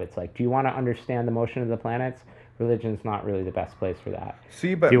job. It's like, do you want to understand the motion of the planets? Religion's not really the best place for that.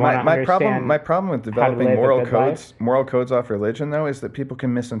 see, Do but you want to my understand problem with how to developing live a good life? moral codes off religion though is that people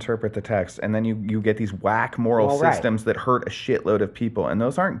can misinterpret the text, and then you get these whack moral Well, right. systems that hurt a shitload of people, and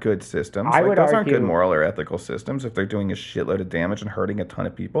those aren't good systems. I Like would those aren't good argue, moral or ethical systems if they're doing a shitload of damage and hurting a ton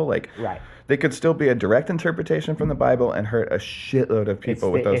of people. Like right. they could still be a direct interpretation from the Bible and hurt a shitload of It's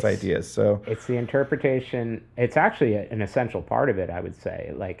people with the those it's ideas. So it's the interpretation. It's actually an essential part of it, I would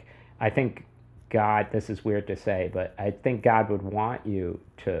say. Like, I think God, this is weird to say, but I think God would want you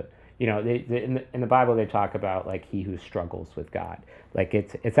to, in the Bible they talk about like he who struggles with God. Like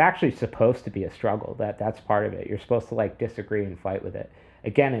it's actually supposed to be a struggle. That's part of it. You're supposed to like disagree and fight with it.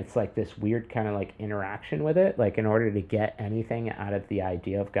 Again, it's like this weird kind of like interaction with it. Like in order to get anything out of the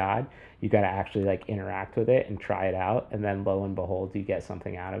idea of God, you got to actually like interact with it and try it out, and then lo and behold, you get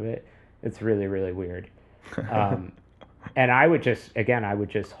something out of it. It's really, really weird. Um, and I would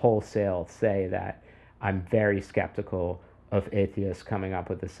just wholesale say that I'm very skeptical of atheists coming up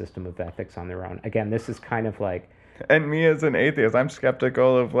with a system of ethics on their own. Again, this is kind of like, and me as an atheist, I'm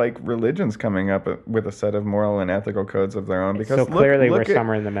skeptical of like religions coming up with a set of moral and ethical codes of their own, so because clearly we're look at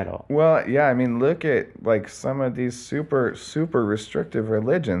somewhere in the middle. well, yeah, I mean, look at like some of these super restrictive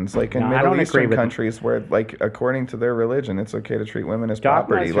religions, like in No, I don't Middle agree Eastern with countries where like according to their religion, it's okay to treat women as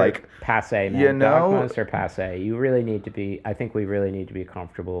property. dogmas. Are Like, passe, man. you know, Dogmas are passe. You really need to be. I think we really need to be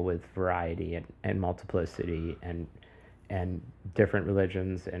comfortable with variety and multiplicity and different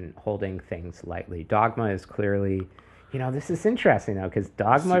religions and holding things lightly. Dogma is clearly, this is interesting though, because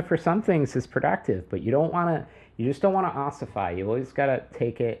dogma for some things is productive, but you just don't want to ossify. You always got to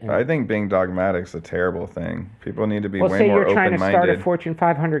take it and, I think being dogmatic is a terrible thing. People need to be well, way say more you're trying to start a open-minded. Fortune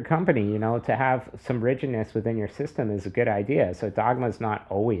 500 company, to have some rigidness within your system is a good idea. So dogma is not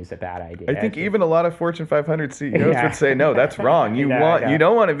always a bad idea. I think even a lot of Fortune 500 CEOs Yeah. would say, no, that's wrong. I know. You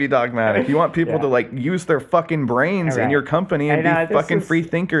don't want to be dogmatic. You want people Yeah. to like use their fucking brains in Right. your company and I know, be this fucking is- free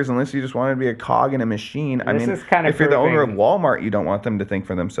thinkers, unless you just want to be a cog in a machine. I This mean, is kind of if you're the owner of proving- Walmart, you don't want them to think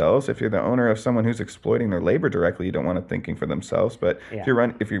for themselves. If you're the owner of someone who's exploiting their labor directly, you don't want them thinking for themselves. But Yeah.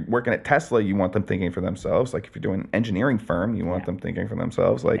 if you're working at Tesla, you want them thinking for themselves. Like if you're doing an engineering firm, you want Yeah. them thinking for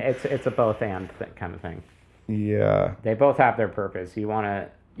themselves. Like, It's a both and kind of thing. yeah. They both have their purpose. You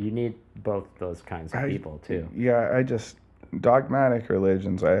need both those kinds of people too. Yeah, I just dogmatic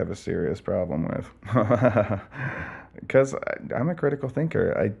religions I have a serious problem with. Because I'm a critical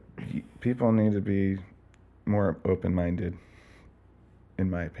thinker. People need to be more open-minded, in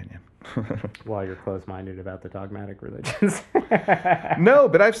my opinion. While you're closed-minded about the dogmatic religions. No,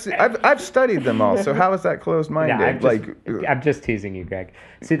 but I've studied them all. So how is that closed-minded? No, I'm just teasing you, Greg.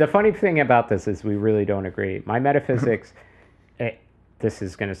 See, the funny thing about this is we really don't agree. My metaphysics, this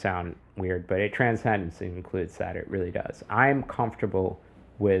is going to sound weird, but it transcends and includes that. It really does. I'm comfortable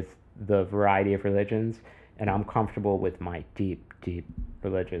with the variety of religions, and I'm comfortable with my deep, deep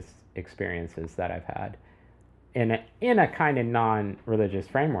religious experiences that I've had in a kind of non-religious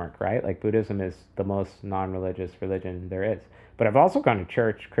framework, right? Like Buddhism is the most non-religious religion there is. But I've also gone to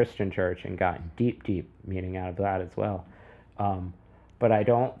church, Christian church, and gotten deep, deep meaning out of that as well. But I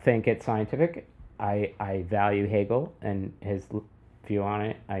don't think it's scientific. I value Hegel and his view on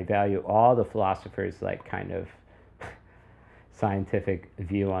it. I value all the philosophers' like kind of scientific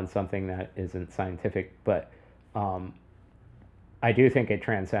view on something that isn't scientific. But I do think it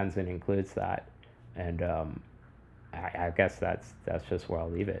transcends and includes that. And I guess that's just where I'll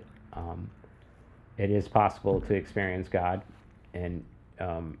leave it. Um, it is possible to experience God, and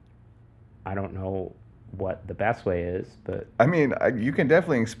I don't know what the best way is, but I mean, you can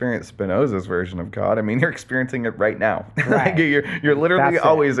definitely experience Spinoza's version of God. I mean, you're experiencing it right now. Like, right. you're literally That's it.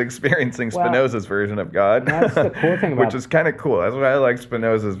 always experiencing Well, Spinoza's version of God, that's the cool thing which about is kind of cool. That's why I like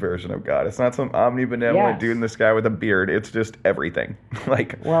Spinoza's version of God. It's not some omnibenevolent yes. dude in the sky with a beard. It's just everything.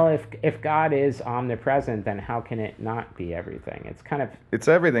 Like, Well, if God is omnipresent, then how can it not be everything? It's kind of it's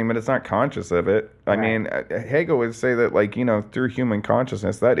everything, but it's not conscious of it. I right. mean, Hegel would say that, like, through human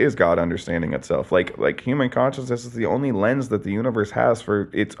consciousness, that is God understanding itself. Like human consciousness is the only lens that the universe has for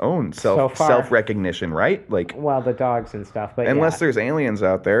its own So far, self recognition, right? Like, well, the dogs and stuff, but unless yeah, there's aliens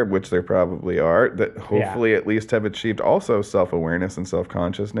out there, which there probably are, that yeah. hopefully at least have achieved also self awareness and self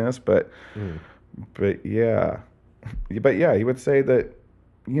consciousness. Mm. But yeah, he would say that,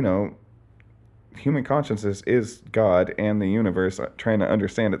 you know, human consciousness is God and the universe trying to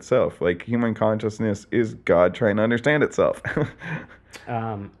understand itself. Like, human consciousness is God trying to understand itself.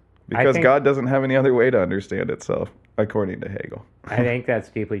 I Because think God doesn't have any other way to understand itself, according to Hegel. I think that's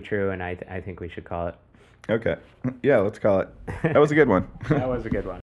deeply true, and I think we should call it. Okay. Yeah, let's call it. That was a good one. That was a good one.